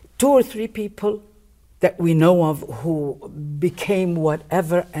 2 or 3 people that we know of who became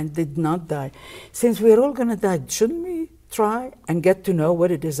whatever and did not die. Since we're all going to die, shouldn't we try and get to know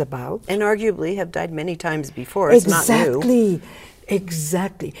what it is about? And arguably have died many times before. It's not new.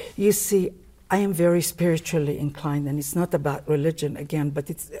 Exactly. You see, I am very spiritually inclined, and it's not about religion again, but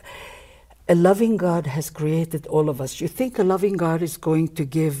it's a loving God has created all of us. You think a loving God is going to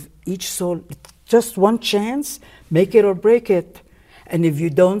give each soul just one chance, make it or break it, and if you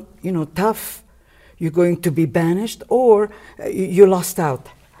don't, tough, you're going to be banished or you lost out.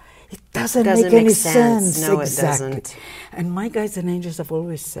 It doesn't make any sense. No, exactly. It doesn't. And my guides and angels have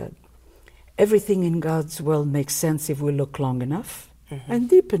always said, everything in God's world makes sense if we look long enough and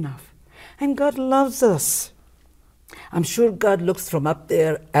deep enough. And God loves us. I'm sure God looks from up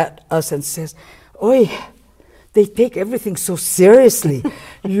there at us and says, "Oi, they take everything so seriously.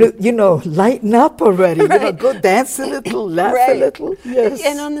 Look, lighten up already. Right. Go dance a little, laugh a little." Yes.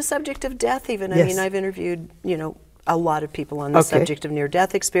 And on the subject of death, even, Yes. I mean, I've interviewed, a lot of people on the subject of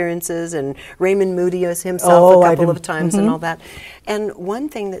near-death experiences, and Raymond Moody himself a couple of times and all that. And one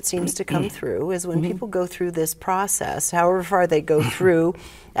thing that seems to come through is when people go through this process, however far they go through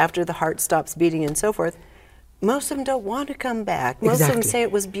after the heart stops beating and so forth, most of them don't want to come back. Most of them say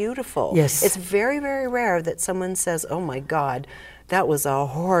it was beautiful. Yes. It's very, very rare that someone says, "Oh my God, that was a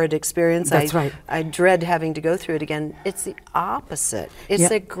horrid experience. That's right. I dread having to go through it again." It's the opposite.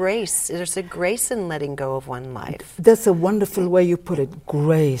 It's a grace. There's a grace in letting go of one life. That's a wonderful way you put it,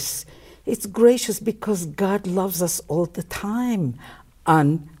 grace. It's gracious because God loves us all the time,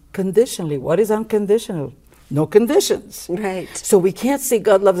 unconditionally. What is unconditional? No conditions. Right. So we can't say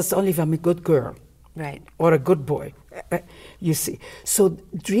God loves us only if I'm a good girl. Right. Or a good boy, you see. So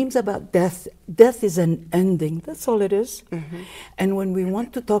dreams about death is an ending, that's all it is. And when we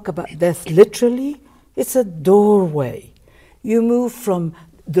want to talk about death literally, it's a doorway. You move from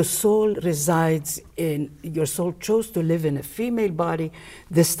the soul resides in, your soul chose to live in a female body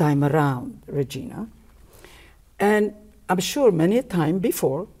this time around, Regina. And I'm sure many a time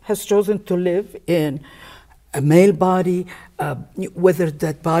before has chosen to live in a male body, whether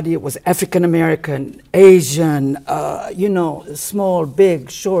that body was African American, Asian, small, big,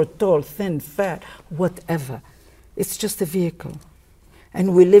 short, tall, thin, fat, whatever. It's just a vehicle.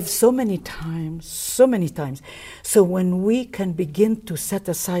 And we live so many times. So when we can begin to set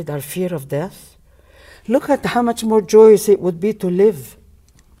aside our fear of death, look at how much more joyous it would be to live.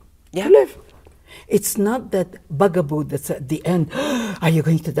 Yeah. To live. It's not that bugaboo that's at the end, are you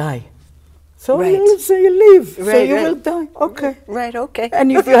going to die? So you leave, so you will die. Okay. Right, okay.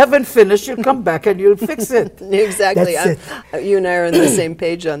 And if you haven't finished, you'll come back and you'll fix it. Exactly. That's it. You and I are on the same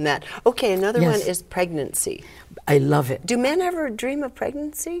page on that. Okay, another Yes. one is pregnancy. I love it. Do men ever dream of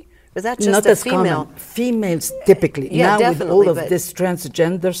pregnancy? Or is that just Not a as female? common. Females typically. Yeah, now definitely, with all of but- this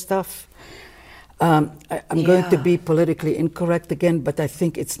transgender stuff, I'm going to be politically incorrect again, but I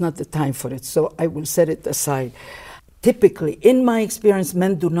think it's not the time for it, so I will set it aside. Typically, in my experience,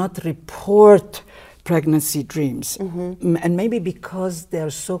 men do not report pregnancy dreams. And maybe because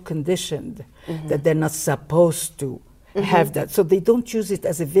they're so conditioned that they're not supposed to have that. So they don't use it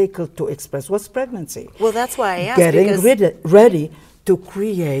as a vehicle to express what's pregnancy. Well, that's why I asked. Getting ready to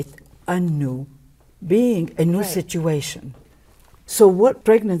create a new being, a new Right. situation. So what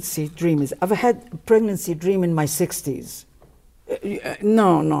pregnancy dream is? I've had a pregnancy dream in my 60s.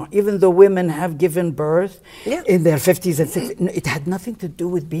 No. Even though women have given birth in their 50s and 60s, it had nothing to do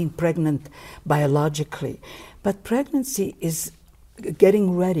with being pregnant biologically. But pregnancy is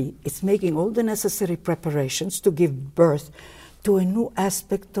getting ready. It's making all the necessary preparations to give birth to a new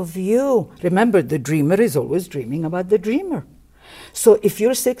aspect of you. Remember, the dreamer is always dreaming about the dreamer. So if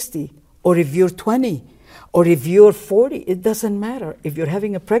you're 60, or if you're 20, or if you're 40, it doesn't matter. If you're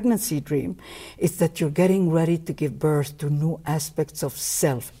having a pregnancy dream, it's that you're getting ready to give birth to new aspects of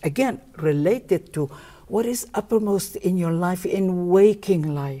self. Again, related to what is uppermost in your life, in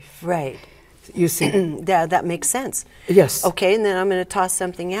waking life. Right. You see? Yeah, that makes sense. Yes. Okay, and then I'm going to toss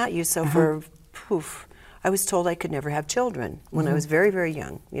something at you. So I was told I could never have children when I was very, very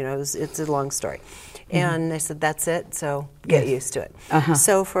young. It's a long story. And I said, that's it, so get used to it.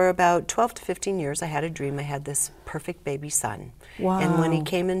 So for about 12 to 15 years, I had a dream. I had this perfect baby son. Wow. And when he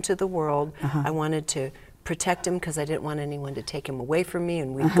came into the world, I wanted to protect him because I didn't want anyone to take him away from me,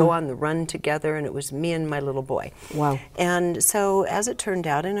 and we'd go on the run together, and it was me and my little boy. Wow. And so as it turned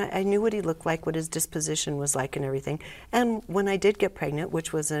out, and I knew what he looked like, what his disposition was like and everything, and when I did get pregnant,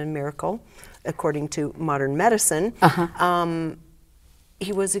 which was a miracle, according to modern medicine,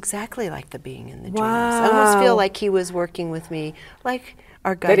 He was exactly like the being in the dreams. Wow. I almost feel like he was working with me, like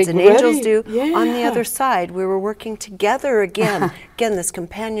our Very guides and angels great. do. On the Yeah. other side, we were working together again. Again, this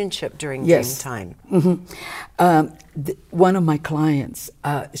companionship during Yes. dream time. One of my clients,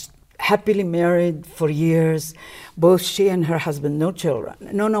 happily married for years, both she and her husband, no children.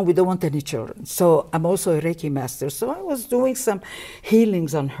 No, we don't want any children. So I'm also a Reiki master. So I was doing some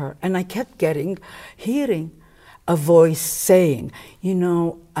healings on her, and I kept hearing a voice saying,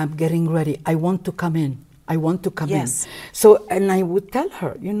 I'm getting ready. I want to come in. I want to come Yes. in. So, and I would tell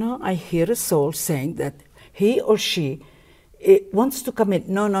her, I hear a soul saying that he or she wants to come in.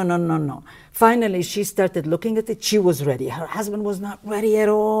 No. Finally, she started looking at it. She was ready. Her husband was not ready at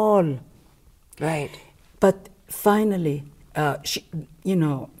all. Right. But finally,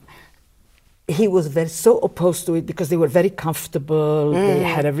 he was so opposed to it because they were very comfortable. They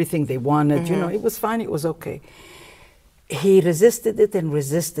had everything they wanted. It was fine. It was okay. He resisted it,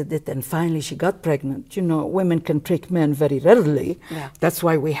 and finally she got pregnant. Women can trick men very readily. Yeah. That's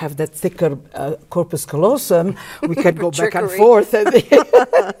why we have that thicker corpus callosum. We can go back and Trickery. forth.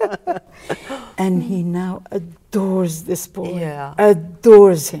 And he now adores this boy. Yeah.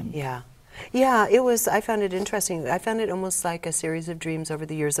 Adores him. Yeah. Yeah, it was, I found it interesting. I found it almost like a series of dreams over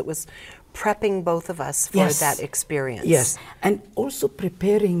the years that was prepping both of us for Yes. that experience. Yes, and also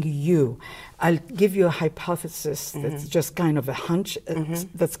preparing you. I'll give you a hypothesis that's just kind of a hunch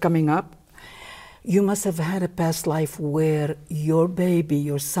that's coming up. You must have had a past life where your baby,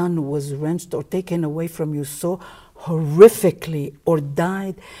 your son, was wrenched or taken away from you so horrifically or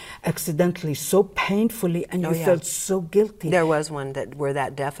died accidentally so painfully, and you felt so guilty. There was one where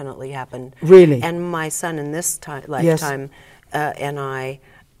that definitely happened. Really? And my son in this lifetime and I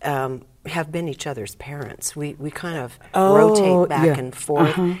have been each other's parents. We kind of rotate back and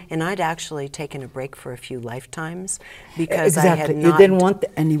forth. And I'd actually taken a break for a few lifetimes because I had not... You didn't want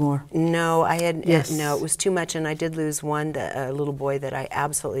it anymore. No, I had... Yes. No, it was too much, and I did lose one, a little boy that I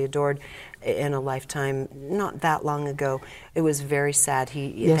absolutely adored in a lifetime not that long ago. It was very sad.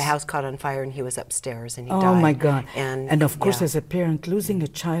 The house caught on fire and he was upstairs and he died. Oh my God. And of course, as a parent, losing a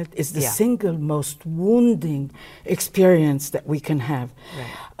child is the single most wounding experience that we can have.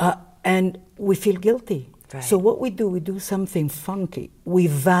 Right. And we feel guilty. Right. So what we do something funky. We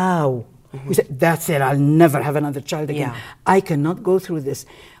vow. We say, that's it, I'll never have another child again. Yeah. I cannot go through this.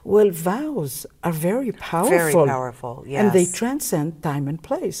 Well, vows are very powerful. Very powerful, yes. And they transcend time and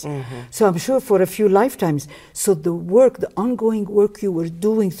place. So I'm sure for a few lifetimes. So the ongoing work you were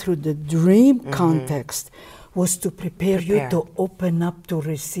doing through the dream context was to prepare you to open up to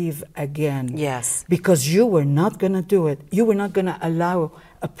receive again. Yes. Because you were not going to do it. You were not going to allow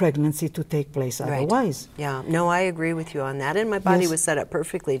a pregnancy to take place otherwise. Yeah, no, I agree with you on that. And my body was set up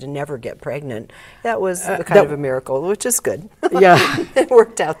perfectly to never get pregnant. That was kind of a miracle, which is good. Yeah. It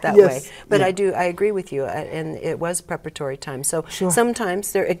worked out that way. But yeah. I agree with you, and it was preparatory time. So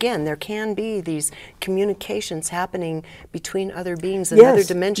sometimes there can be these communications happening between other beings and other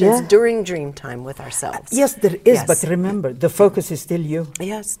dimensions during dream time with ourselves. Yes, there is, but remember, the focus is still you.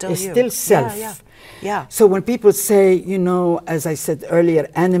 Yeah, it's still it's you. Still self. Yeah. So when people say, as I said earlier,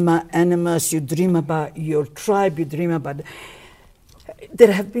 animus, you dream about your tribe, you dream about...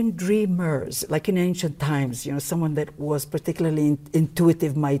 There have been dreamers, like in ancient times, someone that was particularly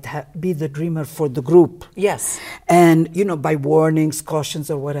intuitive might be the dreamer for the group. Yes. And, by warnings,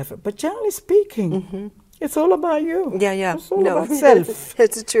 cautions, or whatever. But generally speaking, it's all about you. Yeah. It's all about self.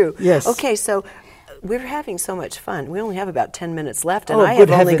 It's true. Yes. Okay, so... we're having so much fun. We only have about 10 minutes left, and Oh, I have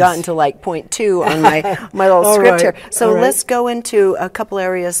good only heavens. gotten to like point 2 on my little All script right, here. So all right. let's go into a couple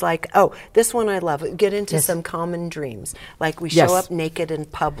areas like, this one I love. Get into some common dreams. Like we show up naked in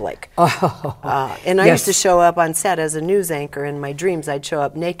public. And I used to show up on set as a news anchor. In my dreams, I'd show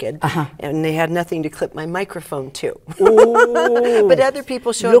up naked, and they had nothing to clip my microphone to. But other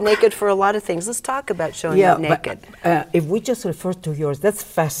people show up naked for a lot of things. Let's talk about showing up naked. But, if we just refer to yours, that's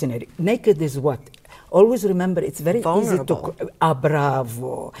fascinating. Naked is what? Always remember, it's very vulnerable. Easy to...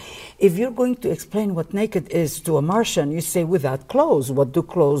 bravo. If you're going to explain what naked is to a Martian, you say without clothes. What do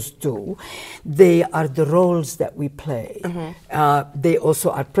clothes do? They are the roles that we play. They also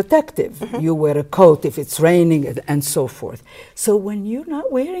are protective. You wear a coat if it's raining and so forth. So when you're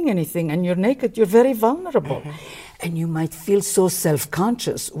not wearing anything and you're naked, you're very vulnerable. And you might feel so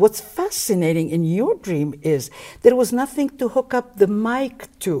self-conscious. What's fascinating in your dream is there was nothing to hook up the mic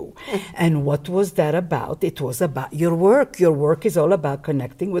to. And what was that about? It was about your work. Your work is all about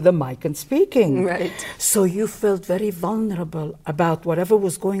connecting with the mic and speaking. Right. So you felt very vulnerable about whatever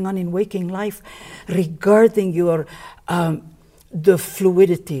was going on in waking life regarding your the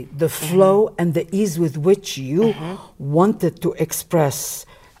fluidity, the flow, and the ease with which you wanted to express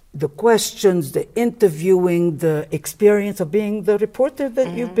the questions, the interviewing, the experience of being the reporter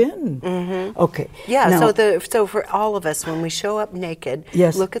that you've been. Okay. Yeah, now, so for all of us, when we show up naked,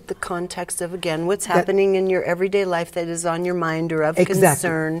 Yes. look at the context of, again, what's happening in your everyday life that is on your mind or of exactly.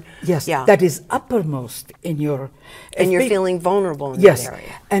 concern. Yes, Yeah. that is uppermost in your... And you're if feeling vulnerable in Yes, that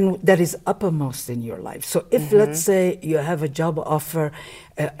area. and that is uppermost in your life. So if, let's say, you have a job offer,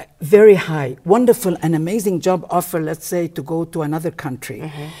 very high, wonderful and amazing job offer, let's say, to go to another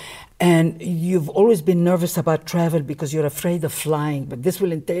country, and you've always been nervous about travel because you're afraid of flying, but this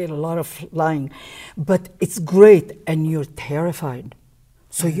will entail a lot of flying, but it's great, and you're terrified.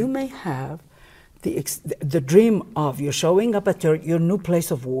 So you may have the dream of you're showing up at your new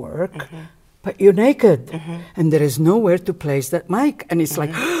place of work, but you're naked, and there is nowhere to place that mic. And it's like,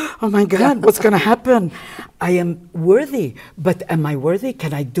 oh my God, what's going to happen? I am worthy, but am I worthy?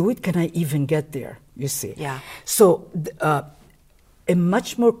 Can I do it? Can I even get there? You see? Yeah. So a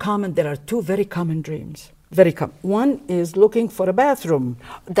much more common, there are two very common dreams. Very common. One is looking for a bathroom.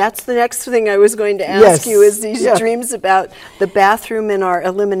 That's the next thing I was going to ask Yes. you, is these Yeah. dreams about the bathroom in our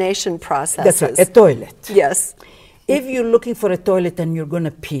elimination processes. That's right, a toilet. Yes. If you're looking for a toilet and you're going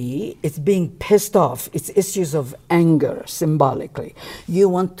to pee, it's being pissed off. It's issues of anger, symbolically. You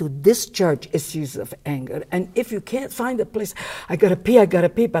want to discharge issues of anger. And if you can't find a place, I got to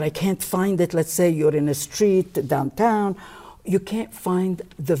pee, but I can't find it. Let's say you're in a street downtown. You can't find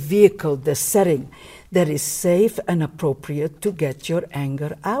the vehicle, the setting that is safe and appropriate to get your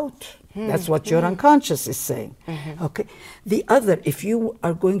anger out. That's what your unconscious is saying. Okay. The other, if you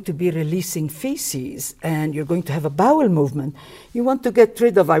are going to be releasing feces and you're going to have a bowel movement, you want to get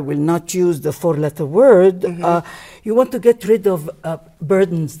rid of, I will not use the 4-letter word, you want to get rid of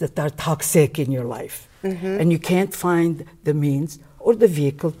burdens that are toxic in your life. And you can't find the means or the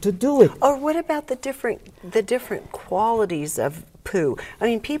vehicle to do it. Or what about the different qualities of poo? I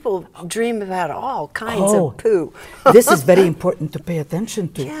mean, people dream about all kinds of poo. This is very important to pay attention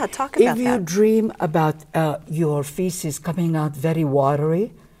to. Yeah, talk about If you that. dream about your feces coming out very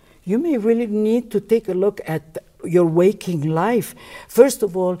watery, you may really need to take a look at your waking life. First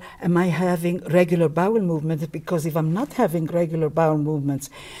of all, am I having regular bowel movements? Because if I'm not having regular bowel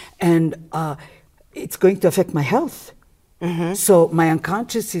movements, and it's going to affect my health. So my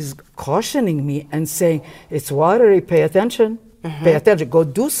unconscious is cautioning me and saying, it's watery, pay attention. Pay attention, go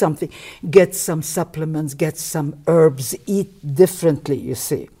do something. Get some supplements, get some herbs, eat differently, you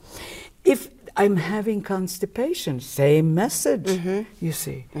see. If I'm having constipation, same message, you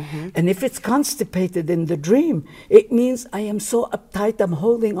see. And if it's constipated in the dream, it means I am so uptight, I'm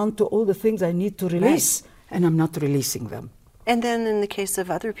holding on to all the things I need to release, and I'm not releasing them. And then in the case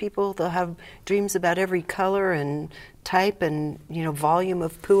of other people, they'll have dreams about every color and type and, volume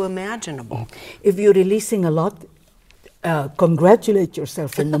of poo imaginable. If you're releasing a lot, congratulate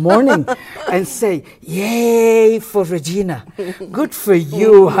yourself in the morning and say, yay for Regina. Good for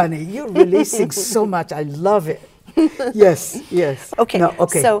you, honey. You're releasing so much. I love it. Yes. Okay,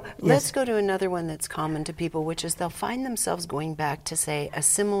 so yes. let's go to another one that's common to people, which is they'll find themselves going back to, say, a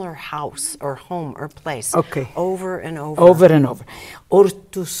similar house or home or place over and over. Over and over. Or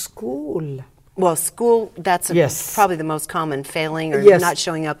to school. Well, school, that's Yes. probably the most common, failing or Yes. not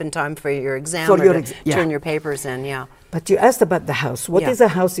showing up in time for your exam For or your to yeah. turn your papers in, yeah. But you asked about the house. What Yeah. is a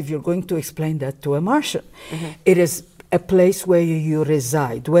house if you're going to explain that to a Martian? It is a place where you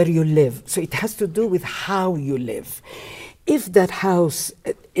reside, where you live. So it has to do with how you live. If that house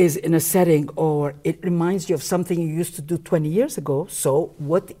is in a setting or it reminds you of something you used to do 20 years ago, so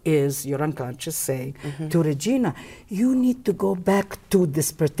what is your unconscious saying to Regina? You need to go back to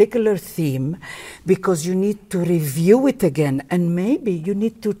this particular theme because you need to review it again, and maybe you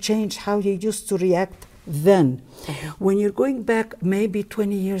need to change how you used to react then. When you're going back maybe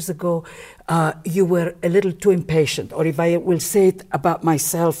 20 years ago, you were a little too impatient, or if I will say it about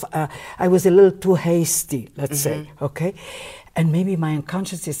myself, I was a little too hasty, let's say, okay? And maybe my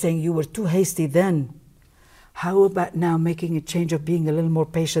unconscious is saying you were too hasty then. How about now making a change of being a little more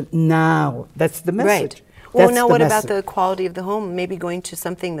patient now? That's the message. Right. Well, That's now the what message. about the quality of the home? Maybe going to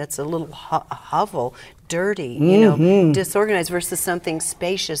something that's a little hovel, dirty, disorganized versus something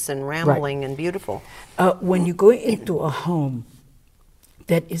spacious and rambling and beautiful. When you go into a home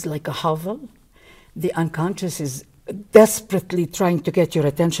that is like a hovel, the unconscious is desperately trying to get your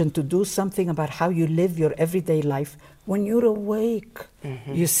attention to do something about how you live your everyday life when you're awake.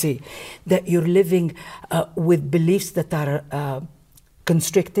 You see, that you're living with beliefs that are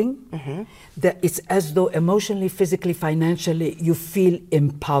constricting, that it's as though emotionally, physically, financially, you feel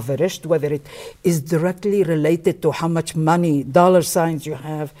impoverished, whether it is directly related to how much money, dollar signs you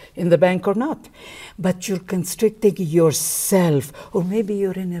have in the bank or not. But you're constricting yourself, or maybe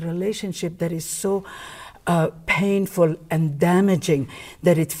you're in a relationship that is so painful and damaging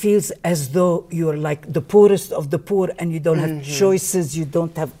that it feels as though you're like the poorest of the poor and you don't have choices, you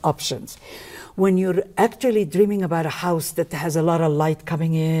don't have options. When you're actually dreaming about a house that has a lot of light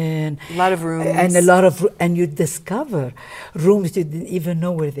coming in, a lot of rooms, and you discover rooms you didn't even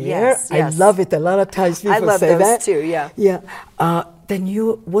know were there. Yes. I love it. A lot of times people love say those that too. Yeah. Yeah. Then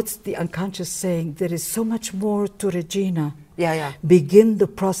what's the unconscious saying? There is so much more to Regina. Yeah. Begin the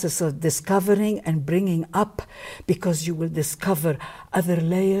process of discovering and bringing up, because you will discover other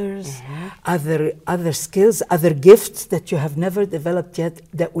layers, other skills, other gifts that you have never developed yet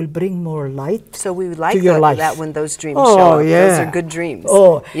that will bring more light. So we would like that when those dreams Oh, show up. yeah. Those are good dreams.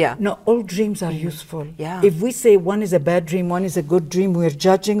 Oh, yeah. No, all dreams are useful. Yeah. If we say one is a bad dream, one is a good dream, we're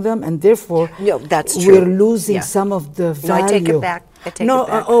judging them, and therefore No, that's true. we're losing some of the value. No, I take it back.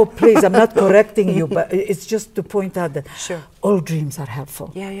 Oh, please, I'm not correcting you, but it's just to point out that Sure. all dreams are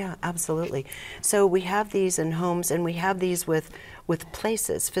helpful. Yeah, absolutely. So we have these in homes, and we have these with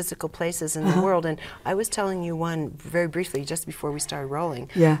places, physical places in the world. And I was telling you one very briefly just before we started rolling,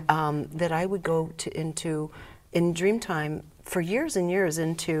 that I would go in dream time for years and years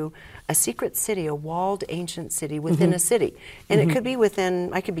into a secret city, a walled ancient city within a city. And it could be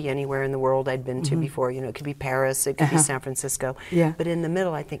I could be anywhere in the world I'd been to before. It could be Paris, it could be San Francisco. Yeah. But in the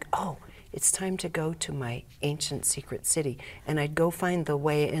middle, I think, it's time to go to my ancient secret city. And I'd go find the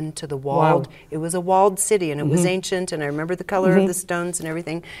way into the walled. Wow. It was a walled city, and it was ancient, and I remember the color of the stones and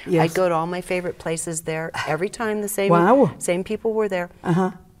everything. Yes. I'd go to all my favorite places there. Every time the same people were there.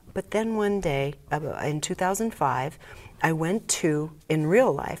 But then one day, in 2005, in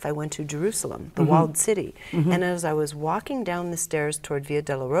real life, I went to Jerusalem, the walled city. And as I was walking down the stairs toward Via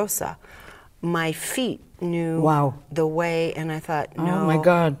Dolorosa, my feet knew the way, and I thought, no, oh my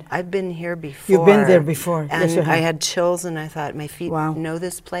God, I've been here before. You've been there before. And yes, you have. I had chills, and I thought, my feet know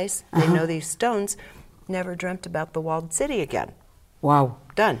this place, they know these stones. Never dreamt about the walled city again. Wow.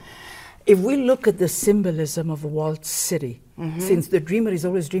 Done. If we look at the symbolism of a walled city, since the dreamer is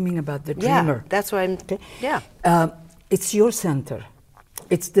always dreaming about the dreamer. Yeah, that's why it's your center.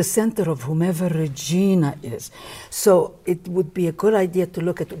 It's the center of whomever Regina is. So it would be a good idea to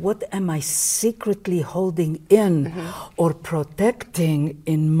look at what am I secretly holding in or protecting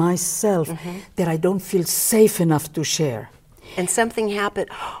in myself that I don't feel safe enough to share. And something happened.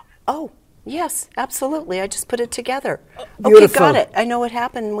 Oh, yes, absolutely. I just put it together. Beautiful. Okay, got it. I know what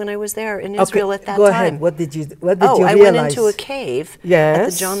happened when I was there in Israel at that go time. Ahead. What did you realize? I went into a cave at the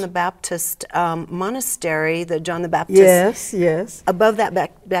Yes. John the Baptist monastery, the John the Baptist. Yes. Above that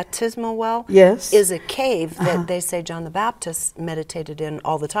baptismal well is a cave that they say John the Baptist meditated in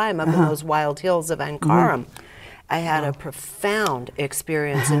all the time up in those wild hills of Ankaram. I had a profound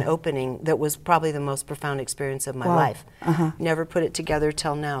experience in opening that was probably the most profound experience of my life. Never put it together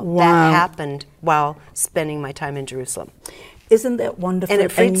till now. That happened while spending my time in Jerusalem. Isn't that wonderful? And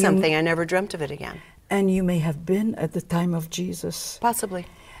it freed something. I never dreamt of it again. And you may have been at the time of Jesus. Possibly.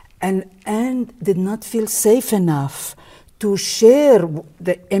 And did not feel safe enough to share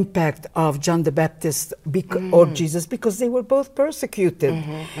the impact of John the Baptist or Jesus, because they were both persecuted.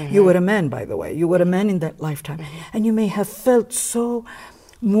 You were a man, by the way. You were a man in that lifetime. And you may have felt so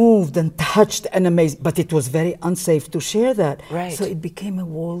moved and touched and amazed, but it was very unsafe to share that. Right. So it became a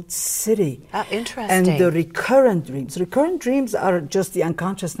walled city. Interesting. And the recurrent dreams are just the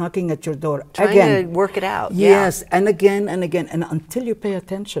unconscious knocking at your door. Trying to work it out. Yes, and again and again. And until you pay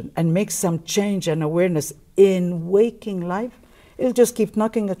attention and make some change and awareness in waking life, it'll just keep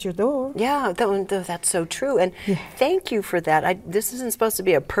knocking at your door. Yeah, that's so true. And thank you for that. This isn't supposed to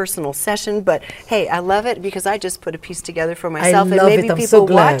be a personal session, but hey, I love it because I just put a piece together for myself. I love and maybe it. I'm people so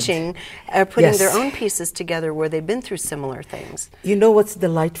glad. watching are putting their own pieces together where they've been through similar things. You know what's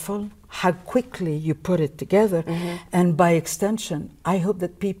delightful? How quickly you put it together. And by extension, I hope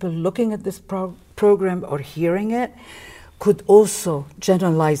that people looking at this program or hearing it could also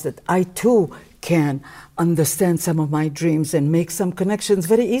generalize that I too can understand some of my dreams and make some connections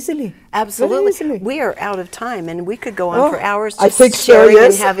very easily. Absolutely. Very easily. We are out of time, and we could go on for hours I just think so, sharing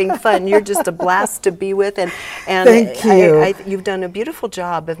yes. and having fun. You're just a blast to be with, and Thank you. You've done a beautiful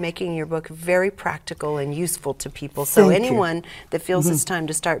job of making your book very practical and useful to people. So Thank you. anyone that feels it's time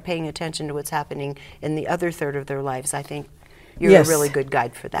to start paying attention to what's happening in the other third of their lives, I think you're a really good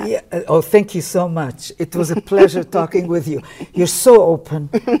guide for that. Yeah. Oh, thank you so much. It was a pleasure talking with you. You're so open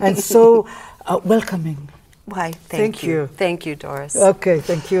and so welcoming. Why, Thank you. Thank you, Doris. Okay,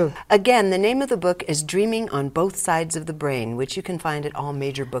 thank you. Again, the name of the book is Dreaming on Both Sides of the Brain, which you can find at all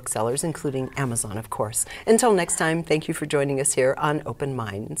major booksellers, including Amazon, of course. Until next time, thank you for joining us here on Open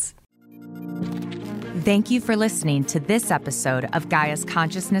Minds. Thank you for listening to this episode of Gaia's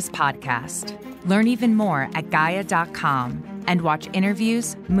Consciousness Podcast. Learn even more at Gaia.com and watch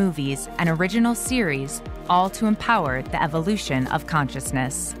interviews, movies, and original series, all to empower the evolution of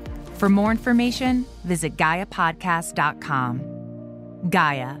consciousness. For more information, visit GaiaPodcast.com.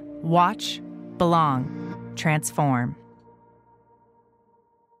 Gaia. Watch, belong, transform.